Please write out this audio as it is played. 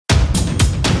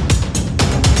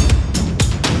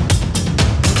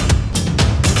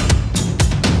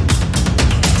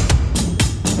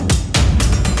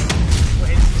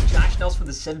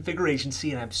Seven-Figure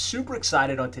Agency, and I'm super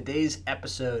excited on today's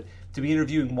episode to be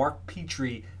interviewing Mark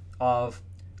Petrie of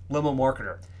Limo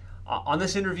Marketer. On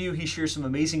this interview, he shares some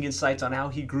amazing insights on how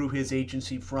he grew his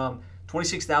agency from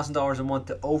 $26,000 a month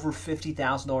to over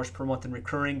 $50,000 per month in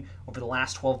recurring over the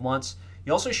last 12 months.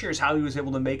 He also shares how he was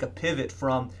able to make a pivot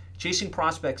from chasing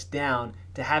prospects down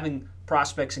to having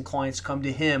prospects and clients come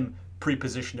to him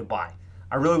pre-positioned to buy.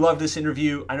 I really love this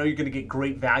interview. I know you're going to get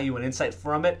great value and insight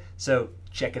from it, so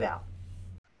check it out.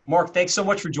 Mark, thanks so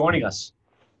much for joining us.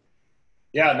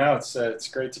 Yeah, no, it's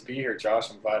great to be here,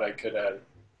 Josh. I'm glad I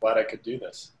could do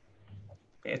this.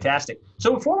 Fantastic.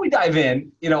 So before we dive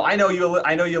in, I know you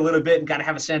a little bit and kind of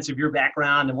have a sense of your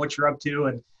background and what you're up to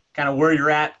and kind of where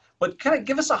you're at. But kind of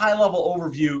give us a high-level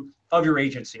overview of your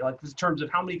agency, like in terms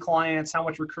of how many clients, how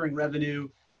much recurring revenue,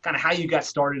 kind of how you got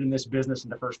started in this business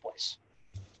in the first place.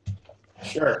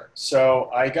 Sure. So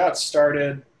I got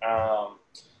started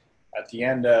at the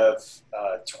end of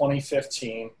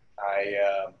 2015.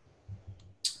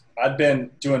 I'd been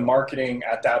doing marketing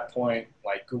at that point,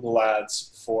 like Google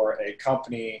Ads, for a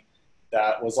company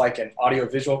that was like an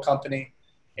audiovisual company.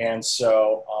 And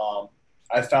so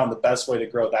I found the best way to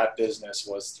grow that business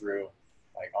was through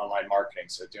like online marketing.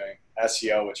 So doing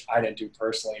SEO, which I didn't do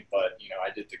personally, but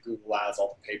I did the Google Ads,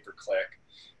 all the pay-per-click.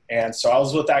 And so I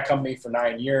was with that company for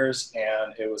 9 years,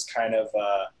 and it was kind of,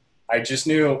 I just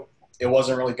knew it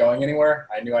wasn't really going anywhere.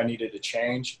 I knew I needed to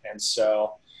change. And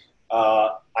so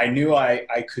I knew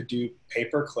I could do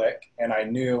pay-per-click, and I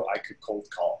knew I could cold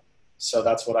call. So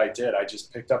that's what I did. I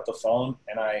just picked up the phone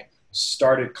and I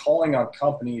started calling on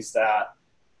companies that,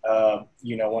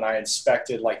 when I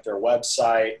inspected like their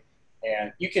website,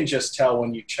 and you can just tell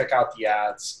when you check out the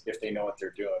ads if they know what they're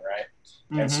doing, right?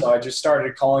 Mm-hmm. And so I just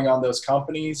started calling on those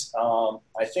companies.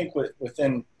 I think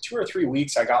within 2 or 3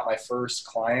 weeks, I got my first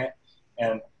client.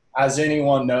 And as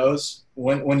anyone knows,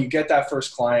 when you get that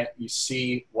first client, you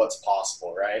see what's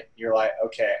possible, right? You're like,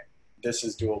 okay, this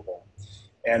is doable.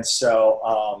 And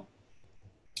so,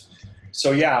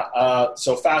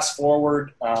 so fast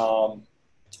forward,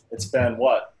 it's been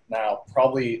what now?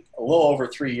 Probably a little over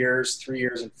 3 years, 3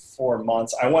 years and 4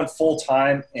 months. I went full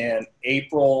time in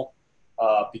April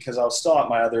because I was still at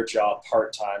my other job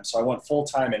part time. So I went full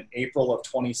time in April of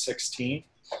 2016.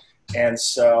 And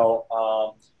so,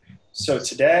 so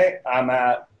today I'm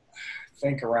at, I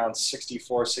think around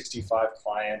 64, 65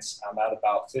 clients. I'm at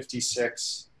about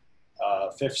 56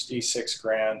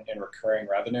 grand in recurring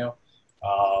revenue.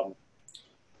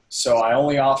 So I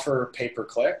only offer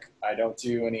pay-per-click. I don't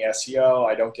do any SEO.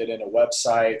 I don't get into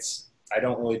websites. I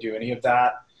don't really do any of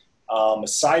that.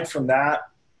 Aside from that,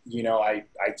 I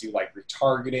do like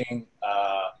retargeting.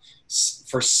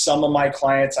 For some of my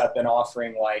clients, I've been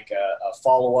offering like a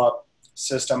follow-up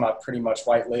system. I've pretty much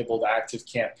white labeled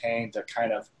ActiveCampaign to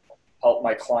kind of help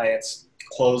my clients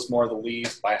close more of the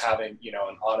leads by having,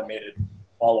 an automated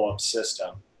follow-up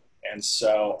system. And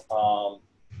so,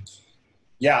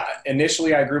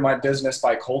 initially I grew my business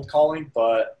by cold calling,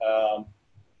 but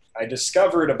I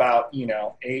discovered about,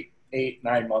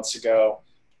 9 months ago,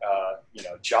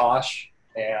 Josh,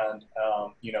 and,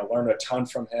 learned a ton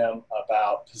from him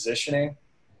about positioning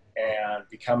and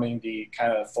becoming the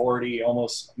kind of authority,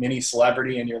 almost mini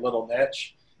celebrity in your little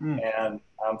niche. And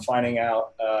I'm finding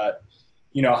out,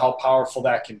 how powerful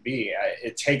that can be.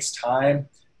 It takes time.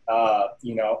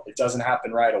 It doesn't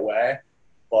happen right away,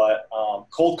 but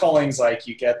cold calling is like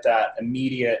you get that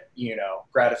immediate,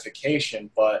 gratification,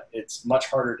 but it's much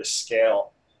harder to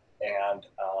scale. And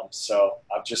so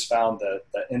I've just found the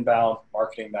inbound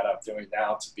marketing that I'm doing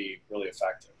now to be really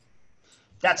effective.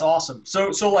 That's awesome.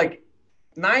 So like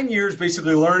 9 years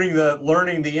basically learning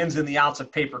the ins and the outs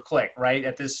of pay-per-click, right?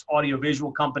 At this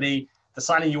audiovisual company,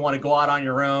 deciding you want to go out on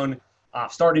your own,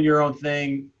 starting your own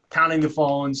thing, counting the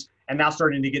phones, and now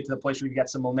starting to get to the place where you got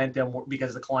some momentum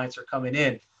because the clients are coming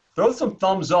in. Throw some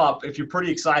thumbs up if you're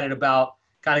pretty excited about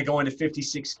kind of going to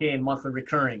 56K in monthly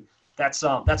recurring. That's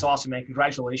awesome, man.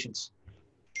 Congratulations.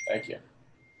 Thank you.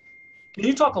 Can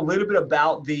you talk a little bit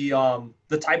about the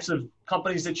types of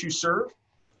companies that you serve?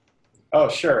 Oh,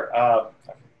 sure.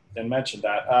 Didn't mention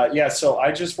that. So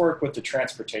I just work with the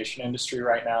transportation industry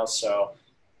right now. So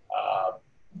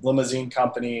limousine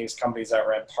companies that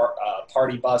rent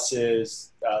party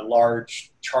buses,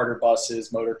 large charter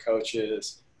buses, motor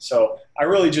coaches. So I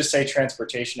really just say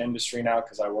transportation industry now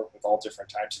because I work with all different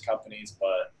types of companies.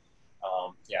 But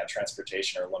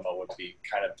transportation or limo would be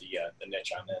kind of the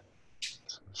niche I'm in.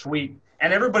 Sweet.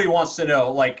 And everybody wants to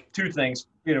know, like, two things.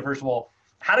 First of all,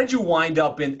 how did you wind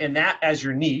up in that as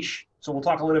your niche? So we'll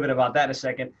talk a little bit about that in a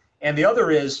second. And the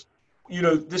other is,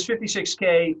 this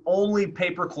 56K only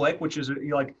pay-per-click, which is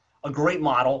like a great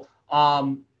model.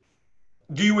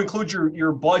 Do you include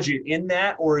your budget in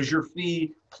that, or is your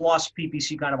fee plus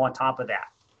PPC kind of on top of that?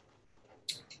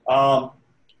 Um,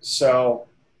 so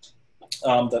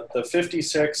the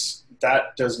 56,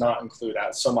 that does not include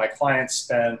ads. So my clients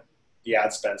spend the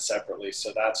ad spend separately.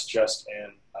 So that's just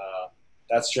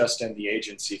in the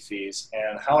agency fees.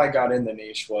 And how I got in the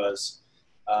niche was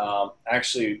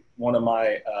actually one of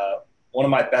my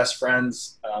best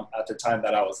friends at the time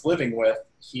that I was living with.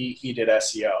 He did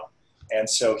SEO, and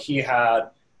so he had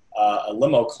a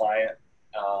limo client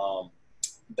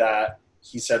that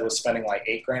he said was spending like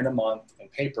 $8,000 a month in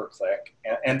pay-per-click.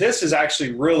 And this is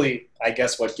actually really, I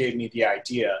guess, what gave me the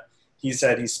idea. He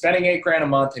said he's spending $8,000 a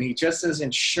month and he just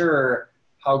isn't sure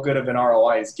how good of an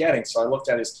ROI he's getting. So I looked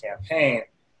at his campaign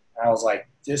and I was like,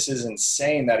 this is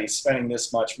insane that he's spending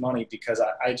this much money, because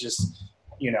I just,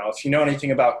 if you know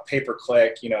anything about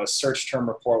pay-per-click, his search term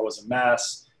report was a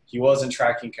mess. He wasn't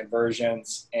tracking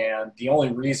conversions. And the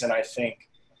only reason I think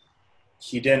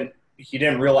he didn't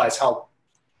realize how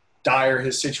dire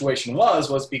his situation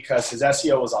was because his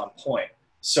SEO was on point.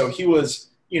 So he was,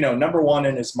 number one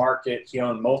in his market. He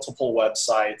owned multiple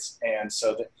websites. And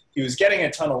so he was getting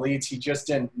a ton of leads. He just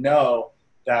didn't know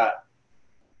that,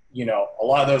 a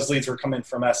lot of those leads were coming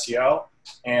from SEO,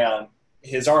 and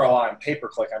his ROI on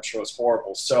pay-per-click, I'm sure, was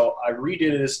horrible. So I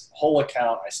redid his whole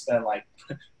account. I spent like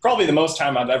probably the most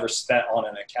time I've ever spent on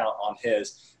an account on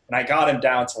his. And I got him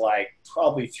down to like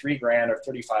probably $3,000 or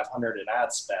 $3,500 in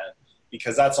ad spend,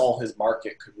 because that's all his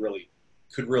market could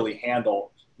really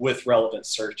handle with relevant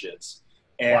searches.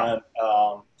 And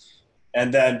Wow.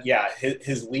 And then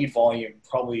his lead volume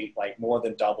probably like more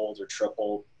than doubled or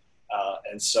tripled,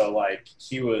 and so like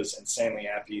he was insanely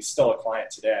happy. He's still a client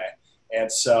today.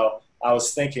 And so I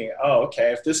was thinking, oh,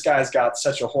 okay, if this guy's got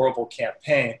such a horrible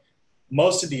campaign,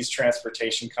 most of these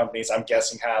transportation companies, I'm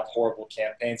guessing, have horrible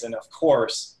campaigns. And of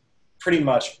course, pretty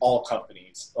much all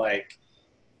companies, like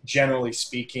generally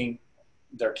speaking,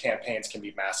 their campaigns can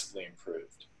be massively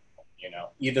improved.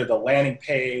 Either the landing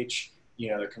page,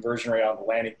 the conversion rate on the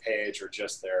landing page, or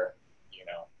just their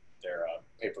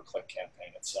pay-per-click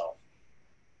campaign itself.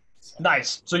 So.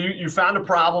 Nice. So you found a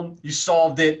problem, you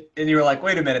solved it, and you were like,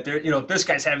 wait a minute, if this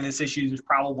guy's having this issue, there's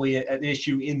probably an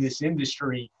issue in this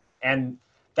industry. And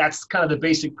that's kind of the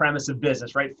basic premise of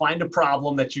business, right? Find a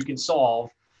problem that you can solve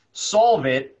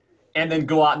it, and then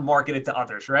go out and market it to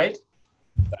others, right?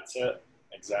 That's it.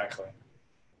 Exactly.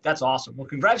 That's awesome. Well,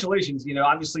 congratulations.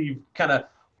 Obviously you've kind of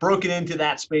broken into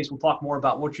that space. We'll talk more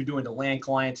about what you're doing to land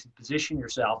clients and position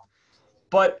yourself.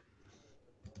 But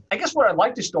I guess where I'd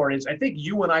like to start is, I think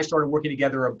you and I started working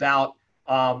together about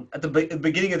at the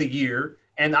beginning of the year,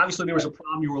 and obviously there was a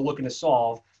problem you were looking to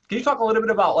solve. Can you talk a little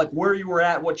bit about like where you were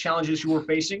at, what challenges you were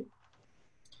facing?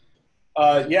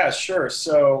 Yeah, sure.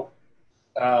 So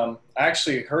I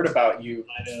actually heard about you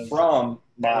from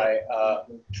my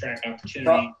track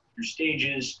opportunity, your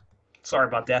stages. Sorry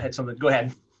about that. I had something. Go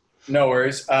ahead. No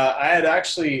worries. I had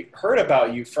actually heard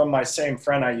about you from my same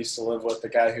friend I used to live with, the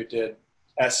guy who did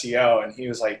SEO, and he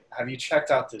was like, have you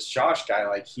checked out this Josh guy?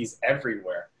 Like, he's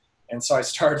everywhere. And so I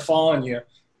started following you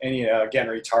and,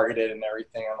 getting retargeted and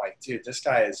everything. I'm like, dude, this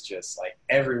guy is just like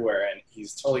everywhere, and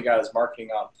he's totally got his marketing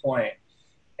on point.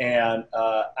 And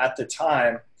at the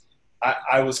time,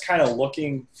 I was kind of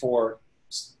looking for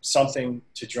something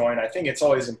to join. I think it's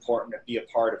always important to be a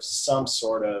part of some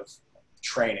sort of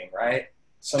training, right?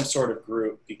 Some sort of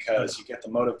group, because you get the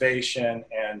motivation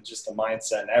and just the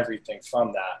mindset and everything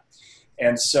from that.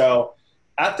 And so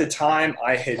at the time,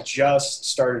 I had just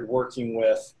started working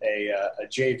with a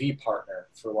JV partner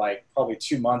for like probably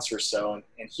 2 months or so,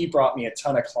 and he brought me a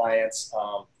ton of clients.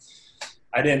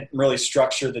 I didn't really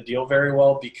structure the deal very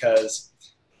well, because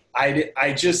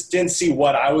I just didn't see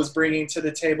what I was bringing to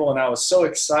the table, and I was so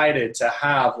excited to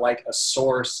have like a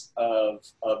source of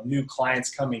new clients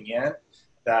coming in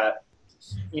that,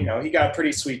 he got a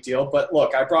pretty sweet deal. But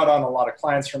look, I brought on a lot of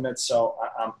clients from it, so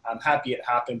I'm happy it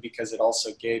happened, because it also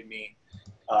gave me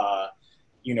a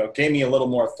little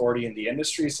more authority in the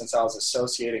industry, since I was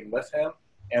associating with him.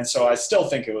 And so I still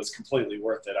think it was completely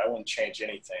worth it. I wouldn't change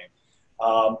anything.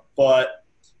 But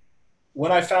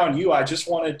when I found you, I just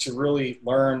wanted to really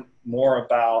learn more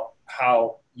about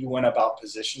how you went about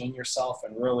positioning yourself,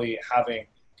 and really having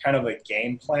kind of a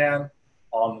game plan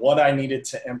on what I needed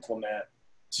to implement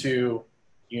to,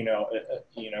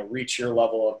 reach your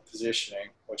level of positioning,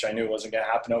 which I knew wasn't going to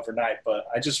happen overnight, but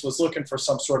I just was looking for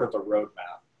some sort of a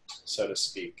roadmap, so to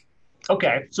speak.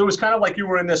 Okay. So it was kind of like you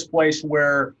were in this place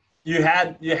where you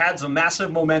had some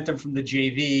massive momentum from the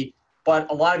JV,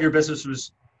 but a lot of your business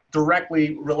was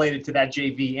directly related to that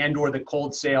JV and or the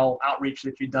cold sale outreach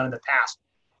that you'd done in the past.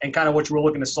 And kind of what you were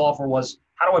looking to solve for was,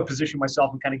 how do I position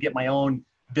myself and kind of get my own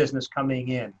business coming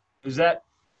in? Is that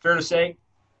fair to say?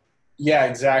 Yeah,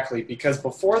 exactly. Because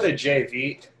before the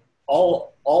JV,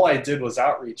 all I did was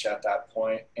outreach at that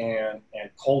point and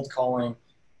cold calling.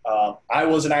 I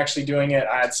wasn't actually doing it.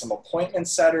 I had some appointment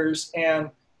setters, and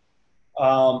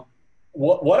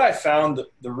what I found,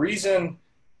 the reason,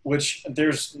 which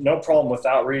there's no problem with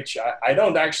outreach, I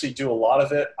don't actually do a lot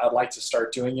of it. I'd like to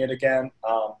start doing it again.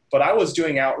 But I was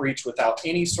doing outreach without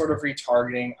any sort of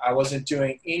retargeting. I wasn't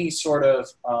doing any sort of,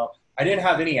 I didn't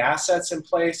have any assets in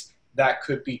place that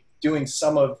could be doing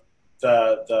some of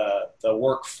the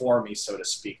work for me, so to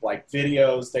speak, like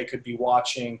videos they could be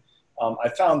watching. I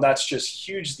found that's just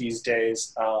huge these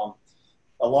days.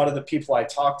 A lot of the people I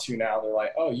talk to now, they're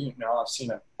like, oh, I've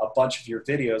seen a bunch of your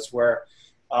videos, where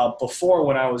before,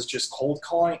 when I was just cold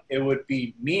calling, it would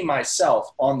be me,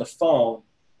 myself on the phone,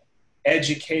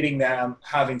 educating them,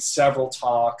 having several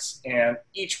talks, and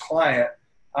each client,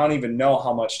 I don't even know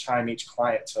how much time each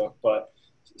client took, but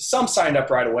some signed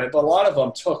up right away, but a lot of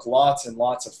them took lots and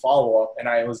lots of follow-up, and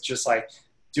I was just like,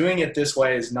 doing it this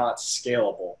way is not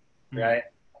scalable, right?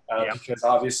 Because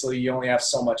obviously you only have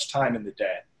so much time in the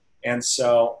day. And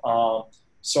so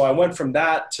I went from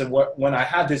that to when I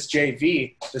had this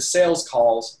JV, the sales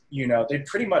calls, they'd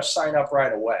pretty much sign up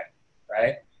right away,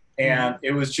 right? And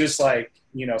it was just like,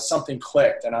 something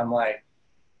clicked, and I'm like,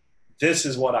 this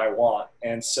is what I want.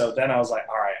 And so then I was like,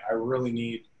 all right, I really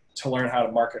need to learn how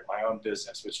to market my own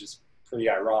business, which is pretty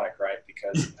ironic, right?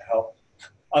 Because I help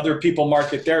other people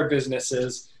market their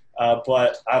businesses,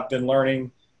 but I've been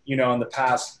learning, in the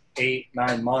past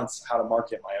 8-9 months how to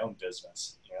market my own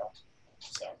business.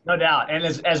 So. No doubt. And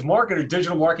as marketers,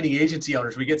 digital marketing agency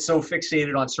owners, we get so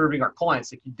fixated on serving our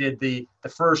clients. Like you did the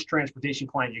first transportation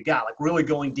client you got, like really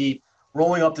going deep,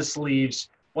 rolling up the sleeves.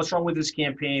 What's wrong with this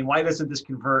campaign? Why doesn't this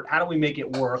convert? How do we make it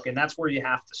work? And that's where you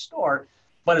have to start.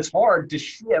 But it's hard to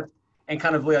shift and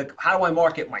kind of like, how do I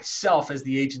market myself as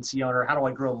the agency owner? How do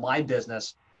I grow my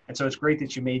business? And so it's great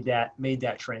that you made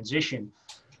that transition.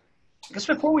 I guess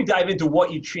before we dive into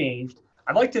what you changed,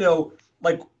 I'd like to know,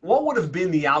 like, what would have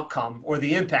been the outcome or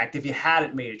the impact if you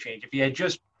hadn't made a change? If you had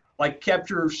just like kept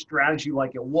your strategy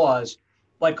like it was,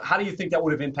 like, how do you think that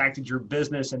would have impacted your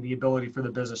business and the ability for the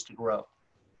business to grow?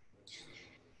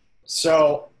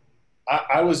 So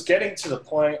I was getting to the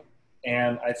point,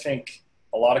 and I think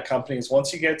a lot of companies,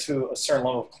 once you get to a certain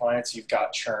level of clients, you've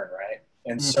got churn, right?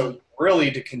 And so really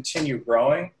to continue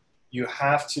growing, you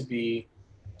have to be,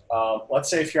 let's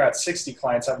say if you're at 60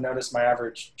 clients, I've noticed my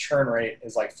average churn rate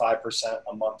is like 5%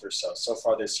 a month or so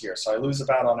far this year. So I lose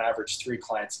about on average 3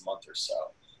 clients a month or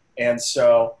so. And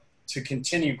so to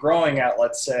continue growing at,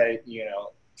 let's say, 4,000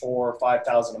 or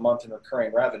 5,000 a month in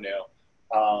recurring revenue,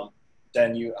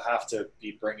 then you have to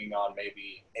be bringing on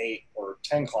maybe 8 or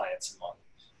 10 clients a month.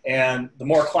 And the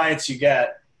more clients you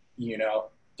get,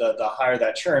 the higher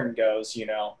that churn goes,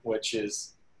 which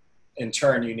is in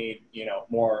turn, you need,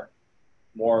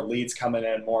 more leads coming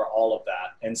in, more all of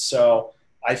that. And so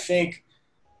I think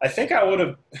I would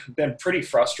have been pretty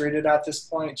frustrated at this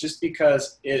point, just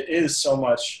because it is so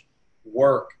much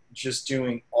work just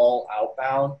doing all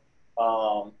outbound.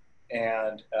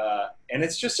 And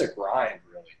it's just a grind,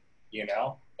 really,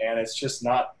 and it's just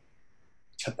not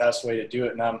the best way to do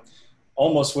it. And I'm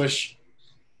almost wish,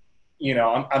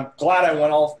 I'm glad I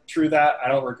went all through that. I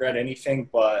don't regret anything,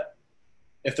 but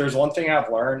if there's one thing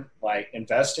I've learned, like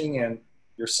investing in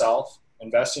yourself,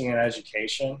 investing in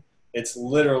education, it's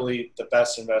literally the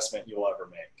best investment you'll ever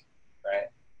make, right?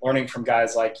 Learning from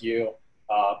guys like you,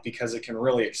 because it can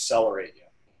really accelerate you.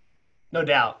 No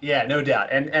doubt. Yeah, no doubt.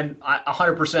 And I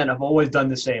 100%, I've always done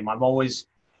the same. I'm always,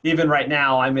 even right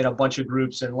now, I'm in a bunch of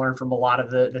groups and learn from a lot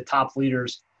of the top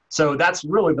leaders. So that's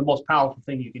really the most powerful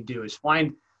thing you can do, is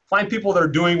find people that are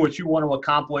doing what you want to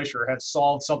accomplish or have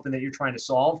solved something that you're trying to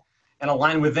solve, and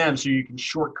align with them so you can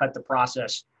shortcut the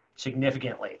process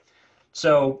significantly.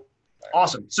 So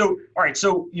awesome. So, all right.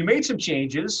 So you made some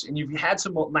changes and you've had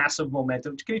some massive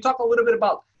momentum. Can you talk a little bit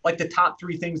about like the top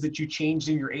 3 things that you changed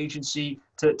in your agency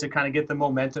to kind of get the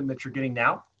momentum that you're getting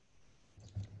now?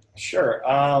 Sure.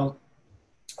 I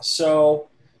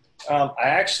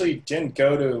actually didn't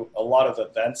go to a lot of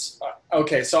events.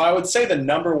 Okay. So I would say the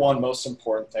number one most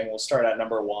important thing, we'll start at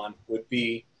number 1, would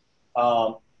be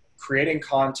creating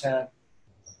content,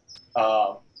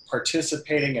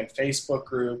 participating in Facebook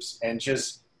groups, and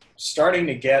just starting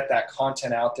to get that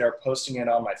content out there, posting it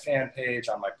on my fan page,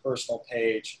 on my personal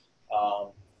page.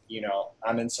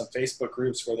 I'm in some Facebook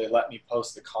groups where they let me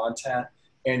post the content,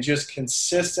 and just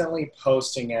consistently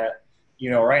posting it.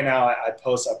 Right now I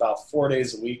post about 4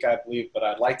 days a week, I believe, but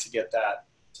I'd like to get that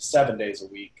to 7 days a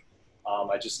week.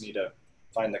 I just need to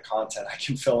find the content, I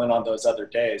can fill in on those other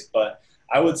days. But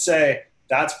I would say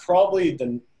that's probably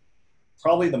the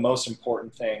most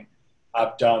important thing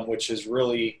I've done, which has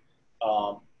really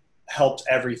helped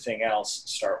everything else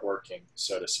start working,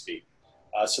 so to speak.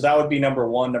 So that would be number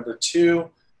one. Number two,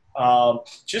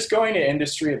 just going to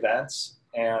industry events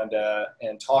and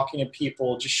talking to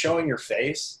people, just showing your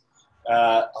face.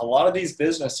 A lot of these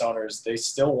business owners, they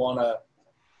still want to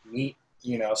meet,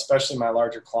 especially my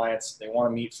larger clients, they want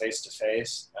to meet face to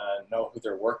face, know who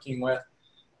they're working with.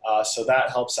 So that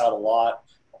helps out a lot.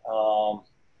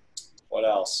 What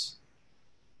else?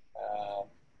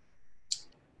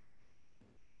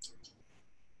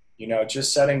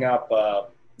 Just setting up,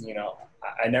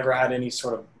 I never had any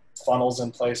sort of funnels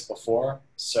in place before.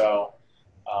 So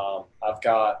I've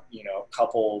got, a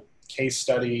couple case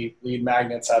study lead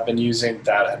magnets I've been using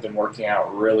that have been working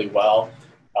out really well.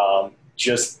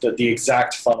 Just the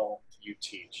exact funnel you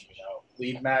teach,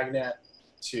 lead magnet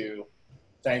to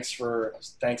thanks for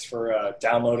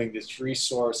downloading this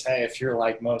resource. Hey, if you're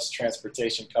like most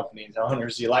transportation companies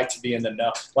owners, you like to be in the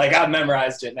know. Like, I've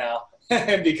memorized it now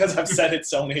because I've said it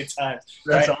so many times.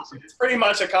 That's right? awesome. It's pretty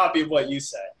much a copy of what you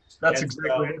say. That's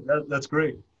exactly it. That's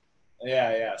great.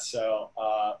 Yeah. So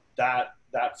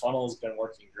that funnel has been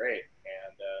working great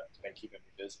and been keeping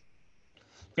me busy.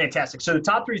 Fantastic. So the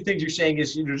top three things you're saying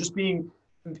is, just being,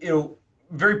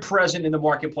 very present in the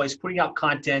marketplace, putting out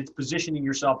content, positioning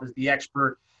yourself as the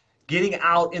expert, getting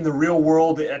out in the real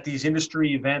world at these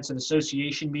industry events and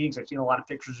association meetings. I've seen a lot of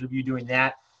pictures of you doing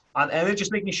that. And then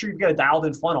just making sure you've got a dialed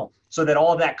in funnel so that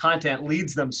all of that content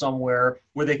leads them somewhere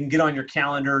where they can get on your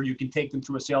calendar. You can take them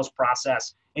through a sales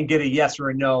process and get a yes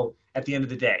or a no at the end of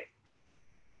the day.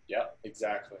 Yeah,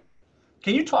 exactly.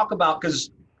 Can you talk about,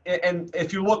 and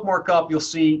if you look Mark up, you'll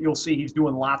see he's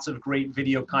doing lots of great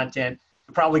video content.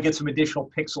 You'll probably get some additional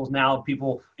pixels now of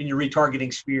people in your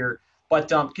retargeting sphere. But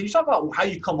can you talk about how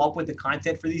you come up with the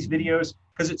content for these videos?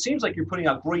 Because it seems like you're putting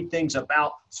out great things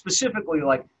about specifically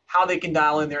like how they can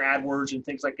dial in their AdWords and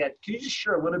things like that. Can you just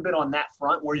share a little bit on that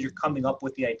front where you're coming up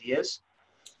with the ideas?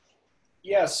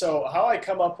 Yeah, so how I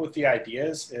come up with the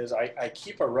ideas is I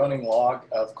keep a running log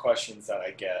of questions that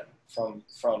I get from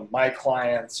my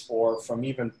clients or from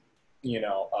even,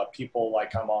 people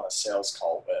like I'm on a sales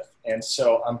call with. And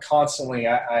so I'm constantly,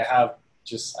 I have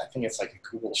I think it's like a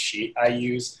Google Sheet I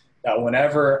use that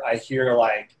whenever I hear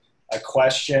like a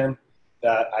question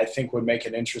that I think would make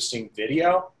an interesting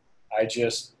video, I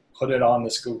just put it on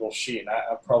this Google Sheet. And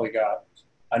I've probably got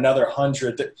another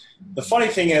 100. The funny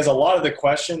thing is a lot of the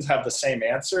questions have the same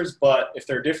answers, but if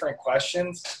they're different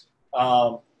questions,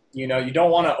 you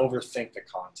don't want to overthink the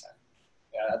content.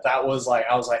 That was like,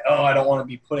 I was like, oh, I don't want to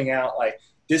be putting out like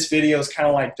this video is kind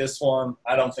of like this one.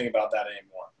 I don't think about that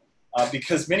anymore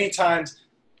because many times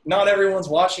not everyone's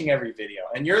watching every video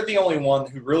and you're the only one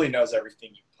who really knows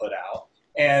everything you put out.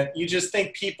 And you just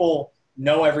think people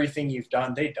know everything you've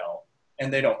done. They don't,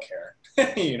 and they don't care,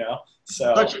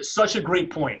 So such a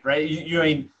great point, right? I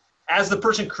mean, as the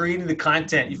person creating the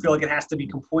content, you feel like it has to be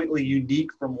completely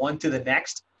unique from one to the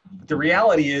next. But the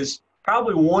reality is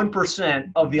probably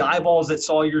 1% of the eyeballs that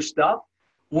saw your stuff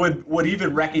would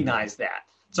even recognize that.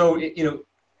 So,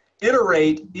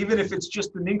 iterate, even if it's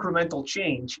just an incremental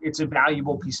change, it's a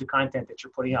valuable piece of content that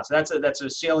you're putting out. So that's a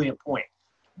salient point.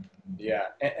 Yeah.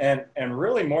 And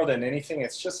really more than anything,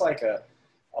 it's just like a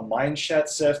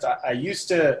mindset shift. I used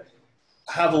to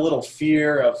have a little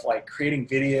fear of like creating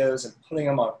videos and putting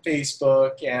them on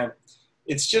Facebook. And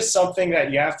it's just something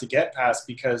that you have to get past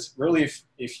because really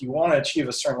if you want to achieve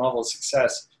a certain level of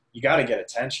success, you got to get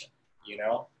attention,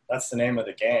 that's the name of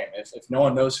the game. If no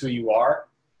one knows who you are,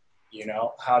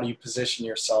 how do you position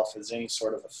yourself as any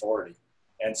sort of authority?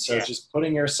 And so just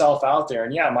putting yourself out there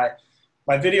and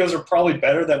my videos are probably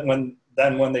better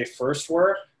than when they first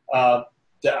were.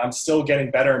 I'm still getting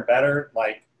better and better.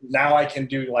 Like now I can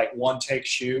do like one take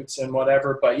shoots and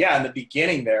whatever. But in the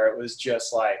beginning there, it was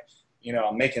just like,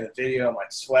 I'm making a video, I'm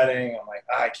like sweating. I'm like,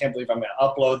 I can't believe I'm going to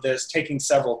upload this, taking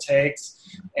several takes.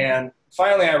 And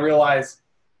finally I realized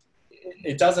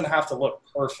it doesn't have to look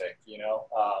perfect.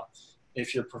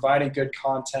 If you're providing good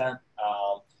content,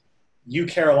 you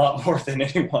care a lot more than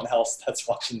anyone else that's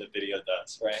watching the video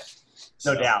does, right?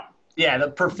 No doubt. Yeah, the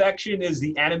perfection is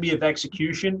the enemy of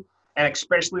execution. And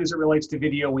especially as it relates to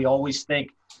video, we always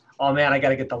think, oh man, I got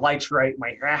to get the lights right.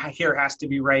 My hair has to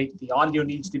be right. The audio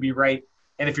needs to be right.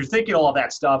 And if you're thinking all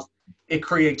that stuff, it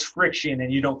creates friction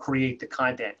and you don't create the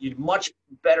content. You'd much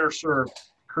better serve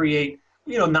create,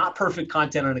 not perfect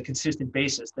content on a consistent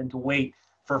basis than to wait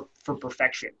for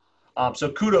perfection.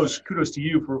 So kudos to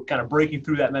you for kind of breaking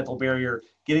through that mental barrier,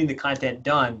 getting the content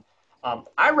done.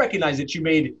 I recognize that you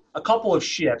made a couple of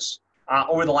shifts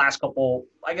over the last couple,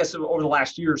 I guess over the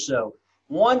last year or so.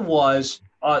 One was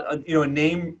a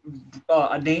name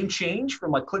change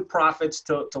from like Click Profits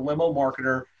to Limo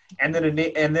Marketer, and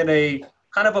then a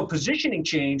kind of a positioning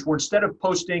change where instead of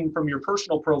posting from your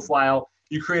personal profile,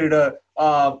 you created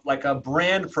like a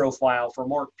brand profile for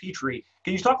Mark Petrie.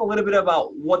 Can you talk a little bit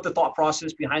about what the thought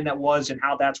process behind that was and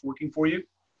how that's working for you?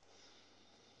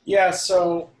 Yeah,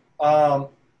 so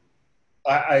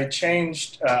I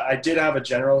changed. I did have a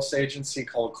generalist agency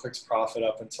called Clicks Profit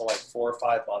up until like 4 or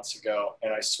 5 months ago,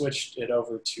 and I switched it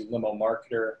over to Limo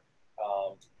Marketer.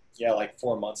 Like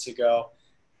 4 months ago.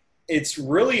 It's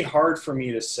really hard for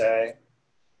me to say,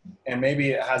 and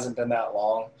maybe it hasn't been that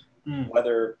long,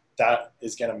 whether that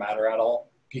is going to matter at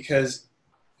all, because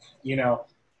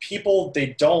people, they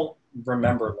don't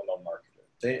remember Limo Marketer.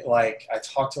 They like, I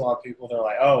talk to a lot of people, they're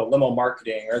like, oh, Limo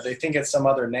Marketing, or they think it's some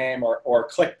other name, or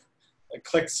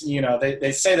Clicks,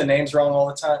 they say the names wrong all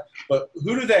the time, but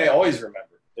who do they always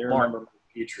remember? They remember Mark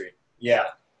Petrie. Yeah.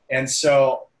 And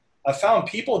so I found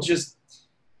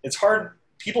it's hard.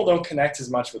 People don't connect as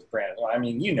much with brand. I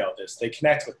mean, this, they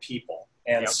connect with people.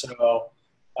 And so,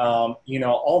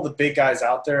 all the big guys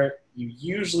out there, you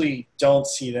usually don't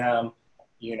see them,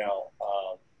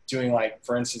 doing, like,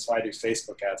 for instance, when I do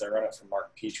Facebook ads, I run it from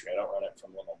Mark Petrie. I don't run it from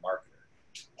Limo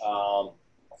Marketer.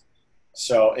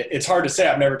 So it's hard to say.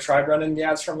 I've never tried running the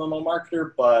ads from Limo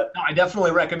Marketer, but no, I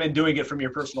definitely recommend doing it from your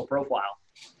personal profile.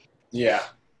 Yeah.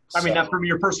 I mean, not from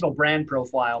your personal brand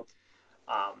profile.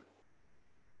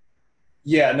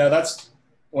 Yeah, no, that's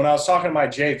when I was talking to my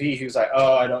JV, he was like,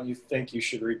 oh, you think you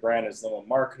should rebrand as Limo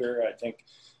Marketer? I think,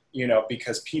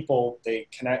 because people, they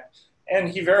connect, and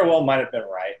he very well might have been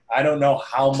right. I don't know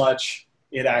how much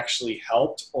it actually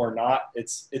helped or not.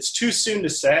 It's too soon to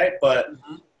say, but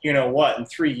you know what, in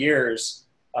 3 years,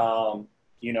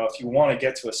 if you want to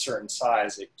get to a certain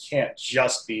size, you can't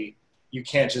just be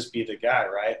the guy,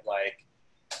 right? Like,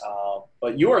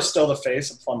 but you are still the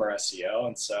face of Plumber SEO.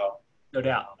 And so, no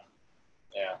doubt.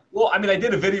 Yeah. Well, I mean, I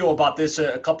did a video about this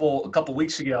a couple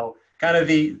weeks ago, kind of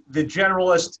the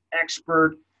generalist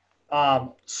expert,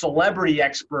 celebrity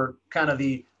expert, kind of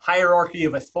the hierarchy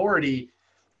of authority.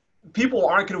 People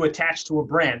aren't going to attach to a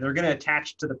brand. They're going to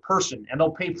attach to the person, and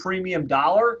they'll pay premium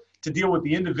dollar to deal with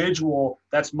the individual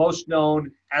that's most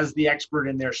known as the expert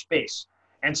in their space.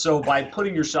 And so by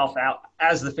putting yourself out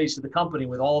as the face of the company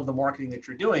with all of the marketing that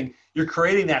you're doing, you're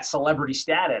creating that celebrity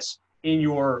status in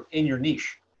your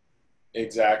niche.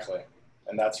 Exactly.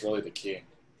 And that's really the key.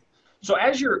 So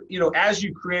as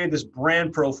you created this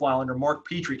brand profile under Mark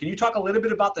Petrie, can you talk a little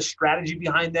bit about the strategy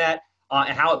behind that and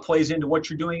how it plays into what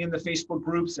you're doing in the Facebook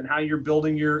groups and how you're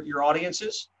building your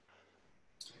audiences?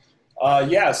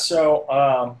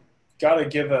 So got to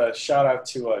give a shout out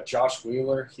to Josh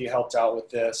Wheeler. He helped out with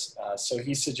this. So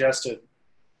he suggested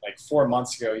like 4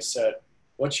 months ago, he said,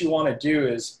 what you want to do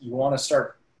is you want to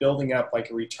start building up like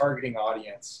a retargeting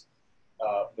audience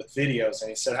with videos. And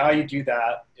he said, how you do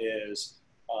that is,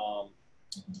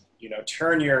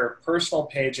 turn your personal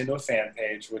page into a fan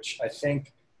page, which I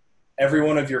think every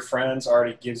one of your friends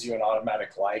already gives you an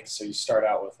automatic like. So you start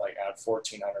out with like, I have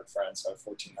 1,400 friends, so I have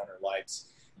 1,400 likes.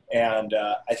 And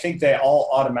I think they all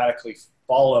automatically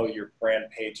follow your brand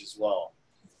page as well.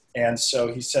 And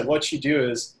so he said, what you do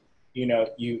is,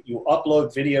 you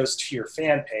upload videos to your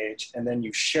fan page and then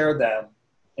you share them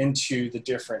into the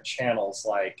different channels.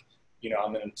 Like,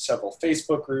 I'm in several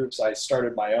Facebook groups. I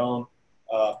started my own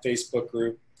Facebook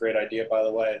group. Great idea, by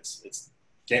the way. It's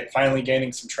finally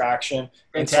gaining some traction.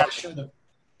 Fantastic. And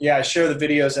so I share the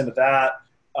videos into that.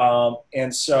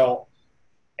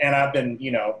 And I've been,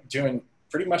 doing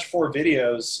pretty much 4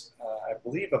 videos, I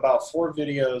believe about 4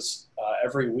 videos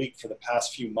every week for the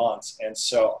past few months. And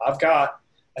so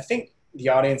I think the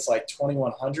audience, like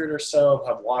 2,100 or so,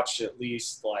 have watched at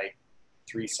least like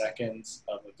 3 seconds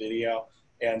of a video.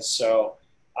 And so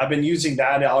I've been using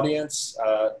that audience,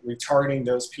 retargeting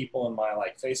those people in my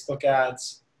like Facebook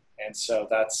ads. And so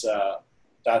that's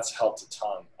helped a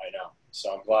ton, I know.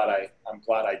 So I'm glad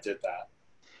I did that.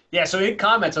 Yeah, so in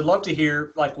comments, I'd love to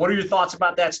hear, like, what are your thoughts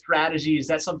about that strategy? Is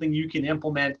that something you can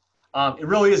implement? It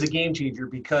really is a game changer,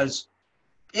 because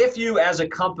if you as a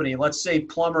company, let's say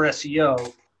Plumber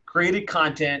SEO, created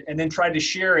content and then tried to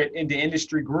share it into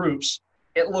industry groups,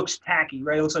 it looks tacky,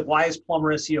 right? It looks like, why is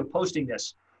Plumber SEO posting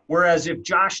this? Whereas if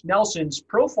Josh Nelson's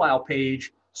profile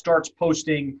page starts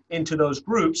posting into those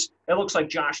groups, it looks like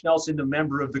Josh Nelson, the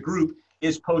member of the group,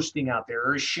 is posting out there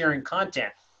or is sharing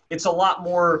content. It's a lot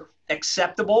more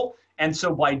acceptable. And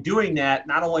so by doing that,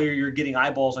 not only are you getting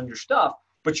eyeballs on your stuff,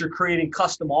 but you're creating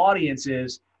custom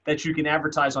audiences that you can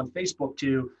advertise on Facebook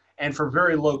to, and for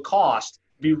very low cost,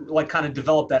 be like kind of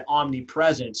develop that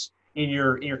omnipresence in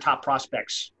your top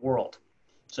prospects world.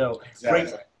 So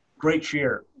Exactly. great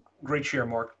share,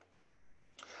 Mark.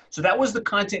 So that was the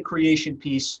content creation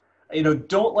piece.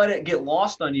 Don't let it get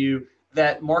lost on you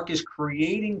that Mark is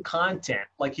creating content.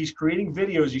 Like he's creating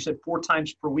videos. You said 4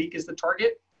 times per week is the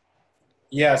target?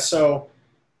 Yeah, so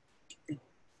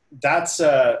that's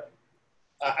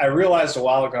I realized a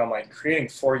while ago, I'm like, creating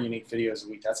 4 unique videos a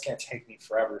week, that's going to take me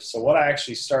forever. So what I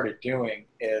actually started doing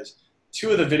is 2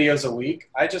 of the videos a week,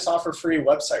 I just offer free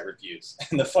website reviews.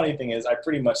 And the funny thing is I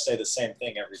pretty much say the same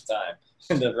thing every time.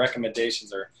 And the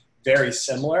recommendations are very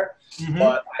similar. Mm-hmm.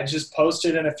 But I just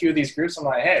posted in a few of these groups. I'm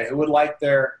like, hey, who would like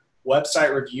their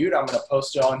website reviewed? I'm going to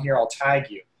post it on here. I'll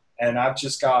tag you. And I've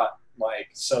just got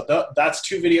that's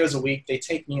 2 videos a week. They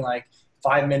take me like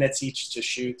 5 minutes each to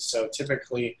shoot. So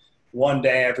typically one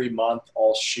day every month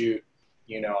I'll shoot,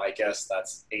 I guess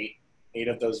that's 8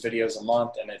 of those videos a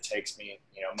month. And it takes me,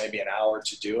 maybe an hour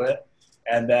to do it.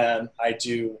 And then I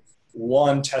do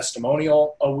 1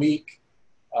 testimonial a week.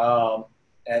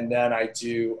 And then I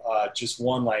do just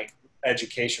 1 like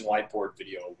education whiteboard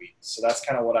video a week. So that's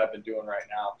kind of what I've been doing right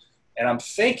now. And I'm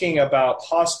thinking about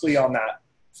possibly on that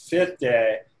 5th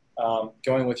day,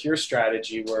 going with your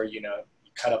strategy where, you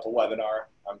cut up a webinar.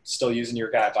 I'm still using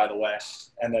your guy, by the way,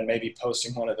 and then maybe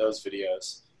posting one of those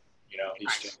videos,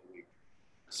 each day of the week.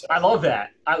 So. I love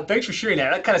that. Thanks for sharing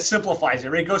that. That kind of simplifies it.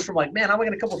 Right? It goes from like, man, I'm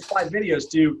going to come up with 5 videos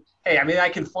to, hey, I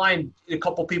can find a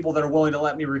couple people that are willing to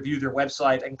let me review their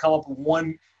website. I can come up with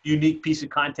 1 unique piece of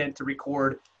content to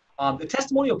record. The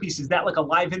testimonial piece, is that like a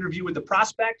live interview with the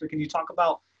prospect, or can you talk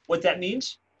about what that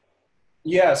means?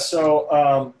 Yeah,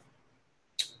 so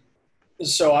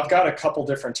I've got a couple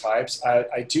different types.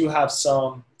 I do have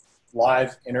some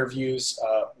live interviews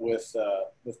with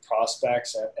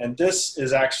prospects, and this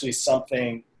is actually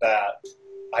something that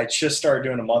I just started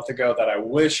doing a month ago that I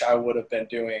wish I would have been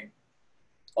doing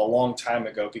a long time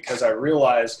ago, because I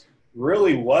realized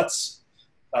really what's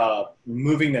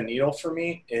moving the needle for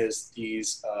me is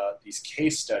these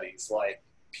case studies. Like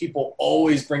people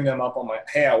always bring them up on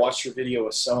hey, I watched your video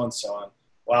with so-and-so, and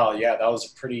wow, yeah, that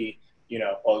was a pretty,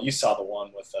 well, you saw the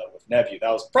one with Nebu.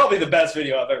 That was probably the best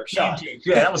video I've ever shot.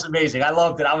 Yeah, that was amazing. I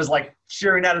loved it. I was like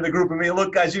sharing that in the group.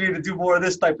 Look, guys, you need to do more of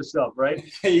this type of stuff, right?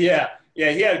 Yeah,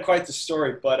 he had quite the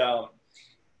story. But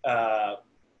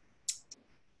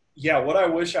what I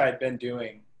wish I had been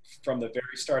doing from the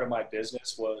very start of my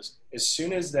business was, as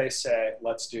soon as they say,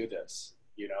 let's do this,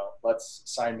 let's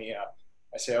sign me up,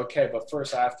 I say, okay, but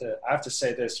first I have to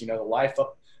say this,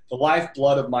 the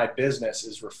lifeblood of my business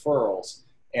is referrals.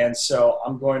 And so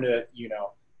I'm going to,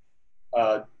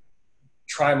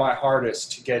 try my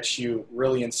hardest to get you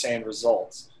really insane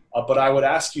results. But I would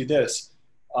ask you this,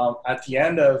 at the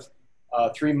end of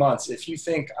 3 months, if you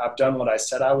think I've done what I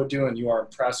said I would do and you are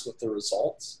impressed with the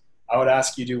results, I would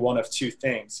ask you to do one of 2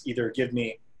 things. Either give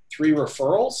me 3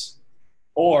 referrals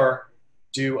or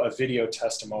do a video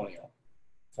testimonial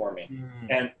for me.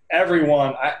 And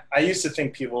everyone, I used to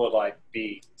think people would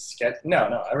be scared.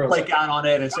 No, everyone's like down on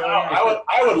it and say,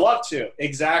 I would love to.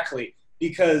 Exactly.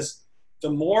 Because the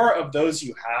more of those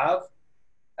you have,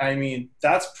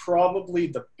 that's probably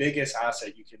the biggest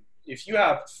asset you can, if you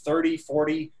have 30,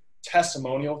 40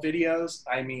 testimonial videos,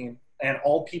 and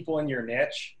all people in your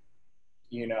niche,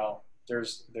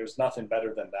 there's nothing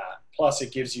better than that. Plus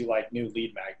it gives you new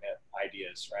lead magnet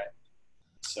ideas, right?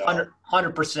 So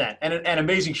 100%. And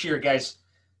amazing share, guys.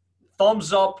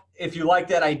 Thumbs up if you like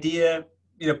that idea.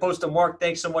 Post to Mark.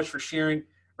 Thanks so much for sharing.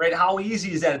 Right? How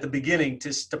easy is that at the beginning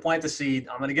to plant the seed?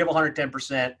 I'm going to give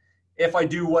 110%. If I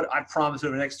do what I promised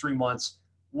over the next 3 months,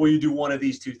 will you do one of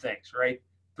these 2 things? Right?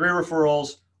 3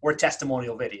 referrals or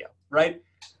testimonial video. Right?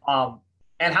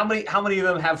 And how many of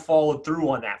them have followed through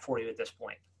on that for you at this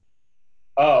point?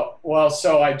 Oh, well,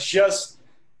 so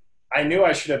I knew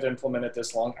I should have implemented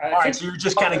this long. All right, so you're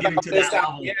just kind of getting to that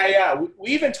level. Yeah. We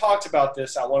even talked about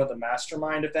this at one of the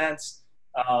mastermind events.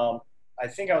 I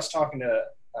think I was talking to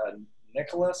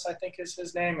Nicholas, I think is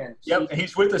his name. And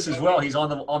he's with us as well. He's on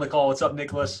the call. What's up,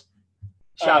 Nicholas?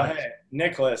 Shout out. Hey,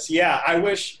 Nicholas. Yeah, I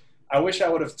wish I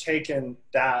would have taken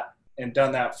that and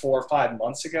done that 4 or 5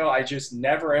 months ago. I just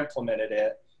never implemented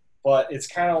it. But it's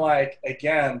kind of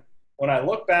again, when I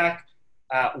look back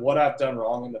at what I've done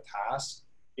wrong in the past,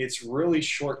 it's really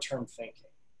short-term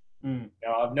thinking.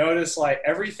 I've noticed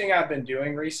everything I've been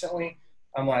doing recently,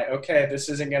 I'm okay, this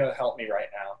isn't going to help me right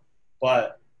now.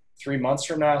 But 3 months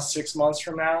from now, 6 months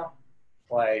from now,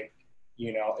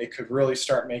 it could really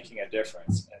start making a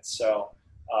difference. And so,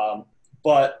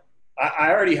 but I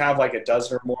already have a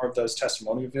dozen or more of those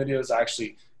testimonial videos. I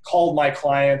actually called my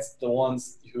clients, the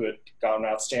ones who had gotten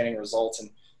outstanding results,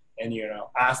 and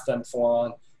asked them for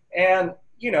one. And,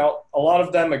 a lot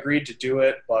of them agreed to do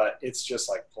it, but it's just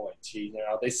like pulling teeth.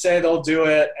 They say they'll do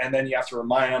it, and then you have to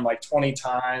remind them like 20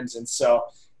 times. And so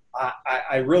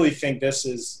I really think this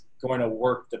is going to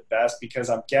work the best, because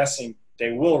I'm guessing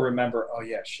they will remember, oh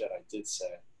yeah, shit, I did say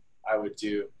I would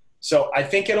do. So I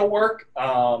think it'll work.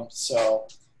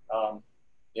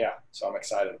 Yeah, so I'm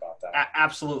excited about that.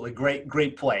 Absolutely.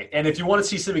 Great play. And if you want to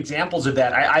see some examples of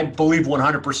that, I believe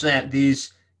 100%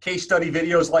 these case study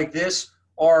videos like this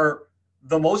are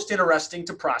the most interesting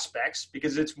to prospects,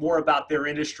 because it's more about their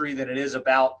industry than it is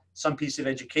about some piece of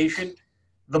education.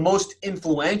 The most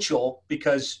influential,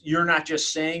 because you're not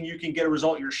just saying you can get a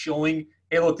result, you're showing,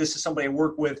 hey, look, this is somebody I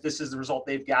work with, this is the result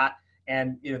they've got,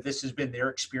 and this has been their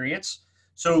experience.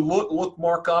 So look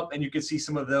Mark up, and you can see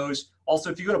some of those.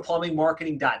 Also, if you go to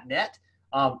plumbingmarketing.net,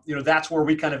 that's where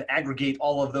we kind of aggregate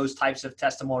all of those types of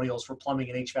testimonials for plumbing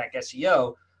and HVAC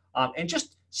SEO, and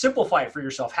just simplify it for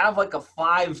yourself. Have like a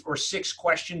 5 or 6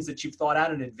 questions that you've thought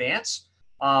out in advance,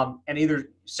 and either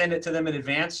send it to them in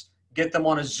advance, get them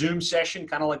on a Zoom session,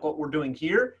 kind of like what we're doing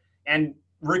here, and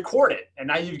record it. And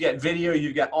now you've got video,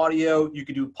 you've got audio, you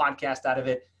can do a podcast out of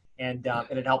it, and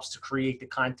it helps to create the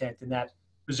content and that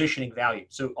positioning value.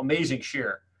 So amazing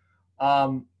share.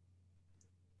 Okay.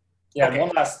 One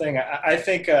last thing. I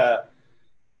think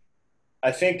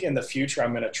in the future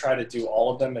I'm going to try to do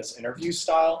all of them as interview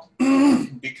style,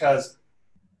 because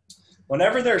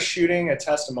whenever they're shooting a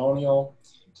testimonial,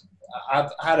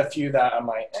 I've had a few that I'm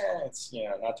like, it's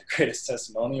not the greatest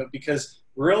testimonial, because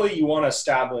really you want to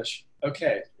establish,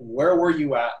 okay, where were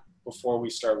you at before we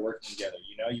started working together?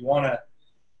 You want to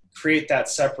create that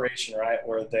separation, right,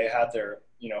 where they had their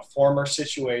former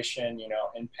situation,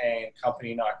 in pain,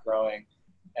 company not growing,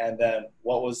 and then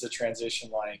what was the transition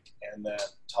like, and then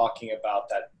talking about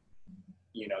that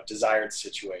desired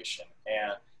situation.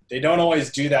 And they don't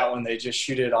always do that when they just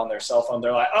shoot it on their cell phone.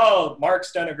 They're like, oh,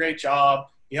 Mark's done a great job,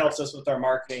 he helps us with our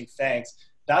marketing, thanks.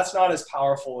 That's not as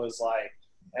powerful as like,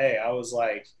 hey, I was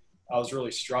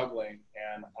really struggling,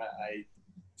 and I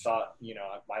thought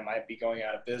I might be going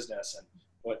out of business, and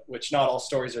which not all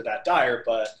stories are that dire,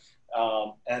 but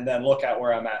and then look at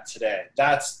where I'm at today.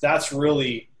 That's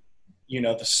really,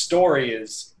 the story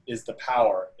is the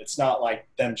power. It's not like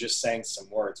them just saying some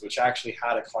words, which I actually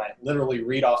had a client literally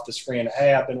read off the screen,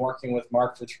 hey, I've been working with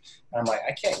Mark and I'm like,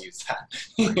 I can't use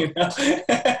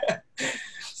that.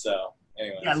 So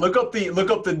anyway. Yeah, look up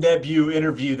the Nebu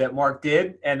interview that Mark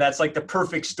did, and that's like the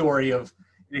perfect story of,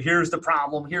 here's the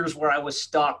problem, here's where I was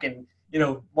stuck, and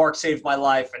Mark saved my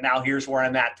life, and now here's where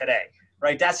I'm at today.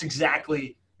 Right? That's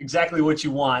exactly what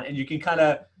you want, and you can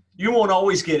you won't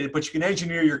always get it, but you can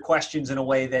engineer your questions in a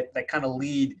way that kind of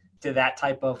lead to that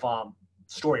type of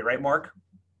story, right, Mark?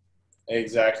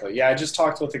 Exactly. Yeah, I just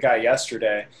talked with a guy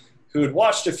yesterday who had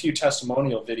watched a few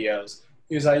testimonial videos.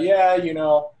 He was like, yeah,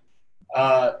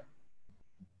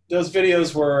 those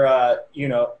videos were,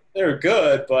 they were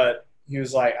good, but he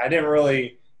was like, I didn't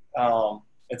really,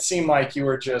 it seemed like you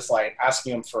were just like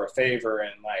asking them for a favor,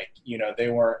 and like, they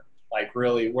weren't like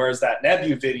really, whereas that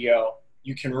Nebu video,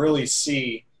 you can really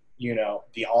see,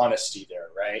 the honesty there,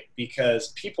 right?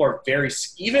 Because people are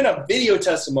even of video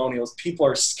testimonials, people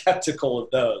are skeptical of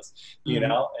those,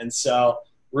 and so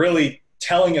really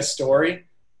telling a story,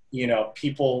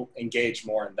 people engage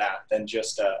more in that than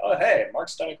just, oh, hey,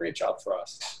 Mark's done a great job for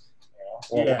us.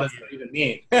 Well, what does that even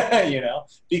mean?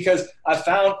 Because I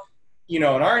found, in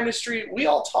our industry, we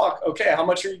all talk, okay, how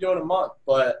much are you doing a month?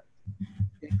 But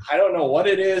I don't know what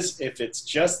it is, if it's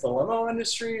just the limo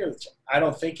industry, or I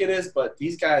don't think it is, but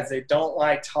these guys, they don't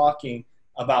like talking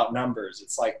about numbers.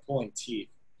 It's like pulling teeth,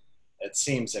 it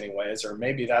seems anyways, or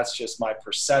maybe that's just my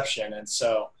perception. And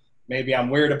so maybe I'm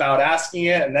weird about asking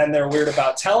it, and then they're weird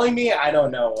about telling me. I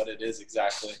don't know what it is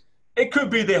exactly. It could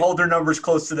be they hold their numbers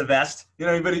close to the vest,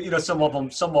 but some of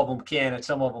them can, and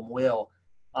some of them will.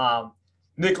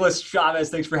 Nicholas Chavez,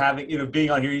 thanks for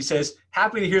being on here. He says,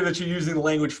 happy to hear that you're using the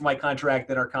language for my contract,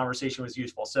 that our conversation was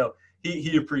useful. So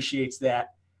he appreciates that.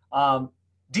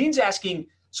 Dean's asking,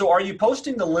 so are you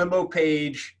posting the Limo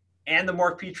page and the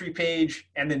Mark Petrie page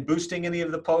and then boosting any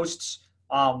of the posts?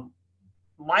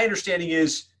 My understanding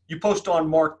is you post on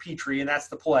Mark Petrie, and that's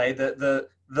the play, the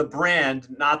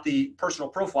brand, not the personal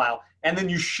profile, and then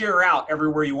you share out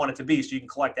everywhere you want it to be so you can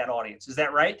collect that audience. Is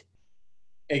that right?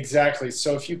 Exactly.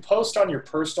 So if you post on your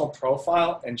personal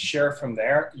profile and share from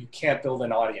there, you can't build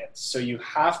an audience. So you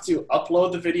have to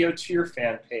upload the video to your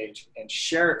fan page and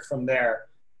share it from there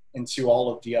into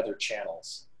all of the other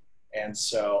channels. And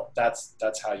so that's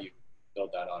how you build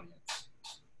that audience.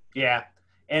 Yeah.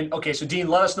 And okay, so Dean,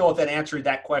 let us know if that answered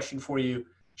that question for you.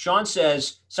 Sean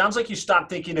says, sounds like you stopped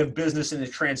thinking of business in the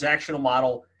transactional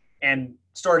model and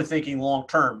started thinking long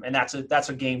term, and that's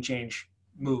a game change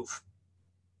move.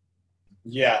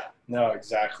 Yeah, no,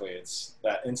 exactly. It's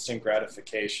that instant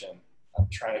gratification. I'm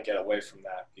trying to get away from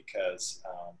that because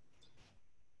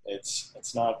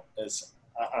it's not as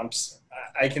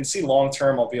I can see long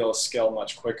term. I'll be able to scale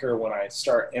much quicker when I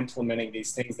start implementing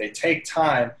these things. They take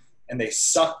time and they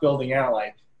suck building out,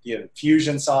 like the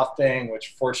Infusionsoft thing,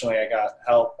 which fortunately I got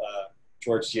help.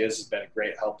 George Diaz has been a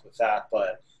great help with that,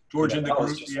 but George in the group,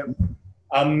 was just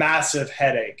a massive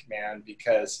headache, man,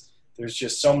 because there's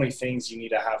just so many things you need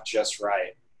to have just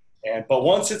right. But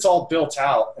once it's all built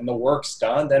out and the work's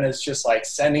done, then it's just like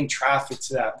sending traffic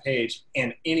to that page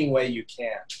in any way you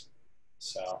can.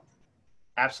 So,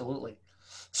 absolutely.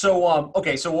 So,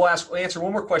 okay, so we'll answer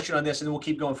one more question on this, and then we'll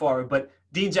keep going forward. But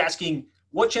Dean's asking,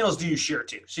 what channels do you share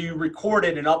to? So you record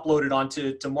it and upload it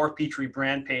onto Mark Petrie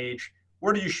brand page.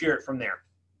 Where do you share it from there?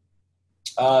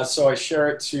 So I share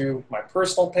it to my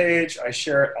personal page. I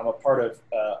share it. I'm a part of.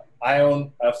 I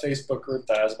own a Facebook group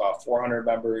that has about 400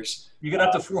 members. You get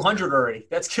up to 400 already.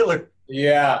 That's killer.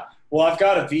 Yeah. Well, I've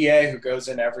got a VA who goes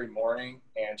in every morning,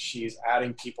 and she's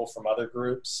adding people from other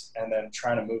groups and then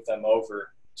trying to move them over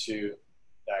to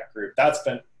that group. That's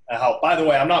been a help. By the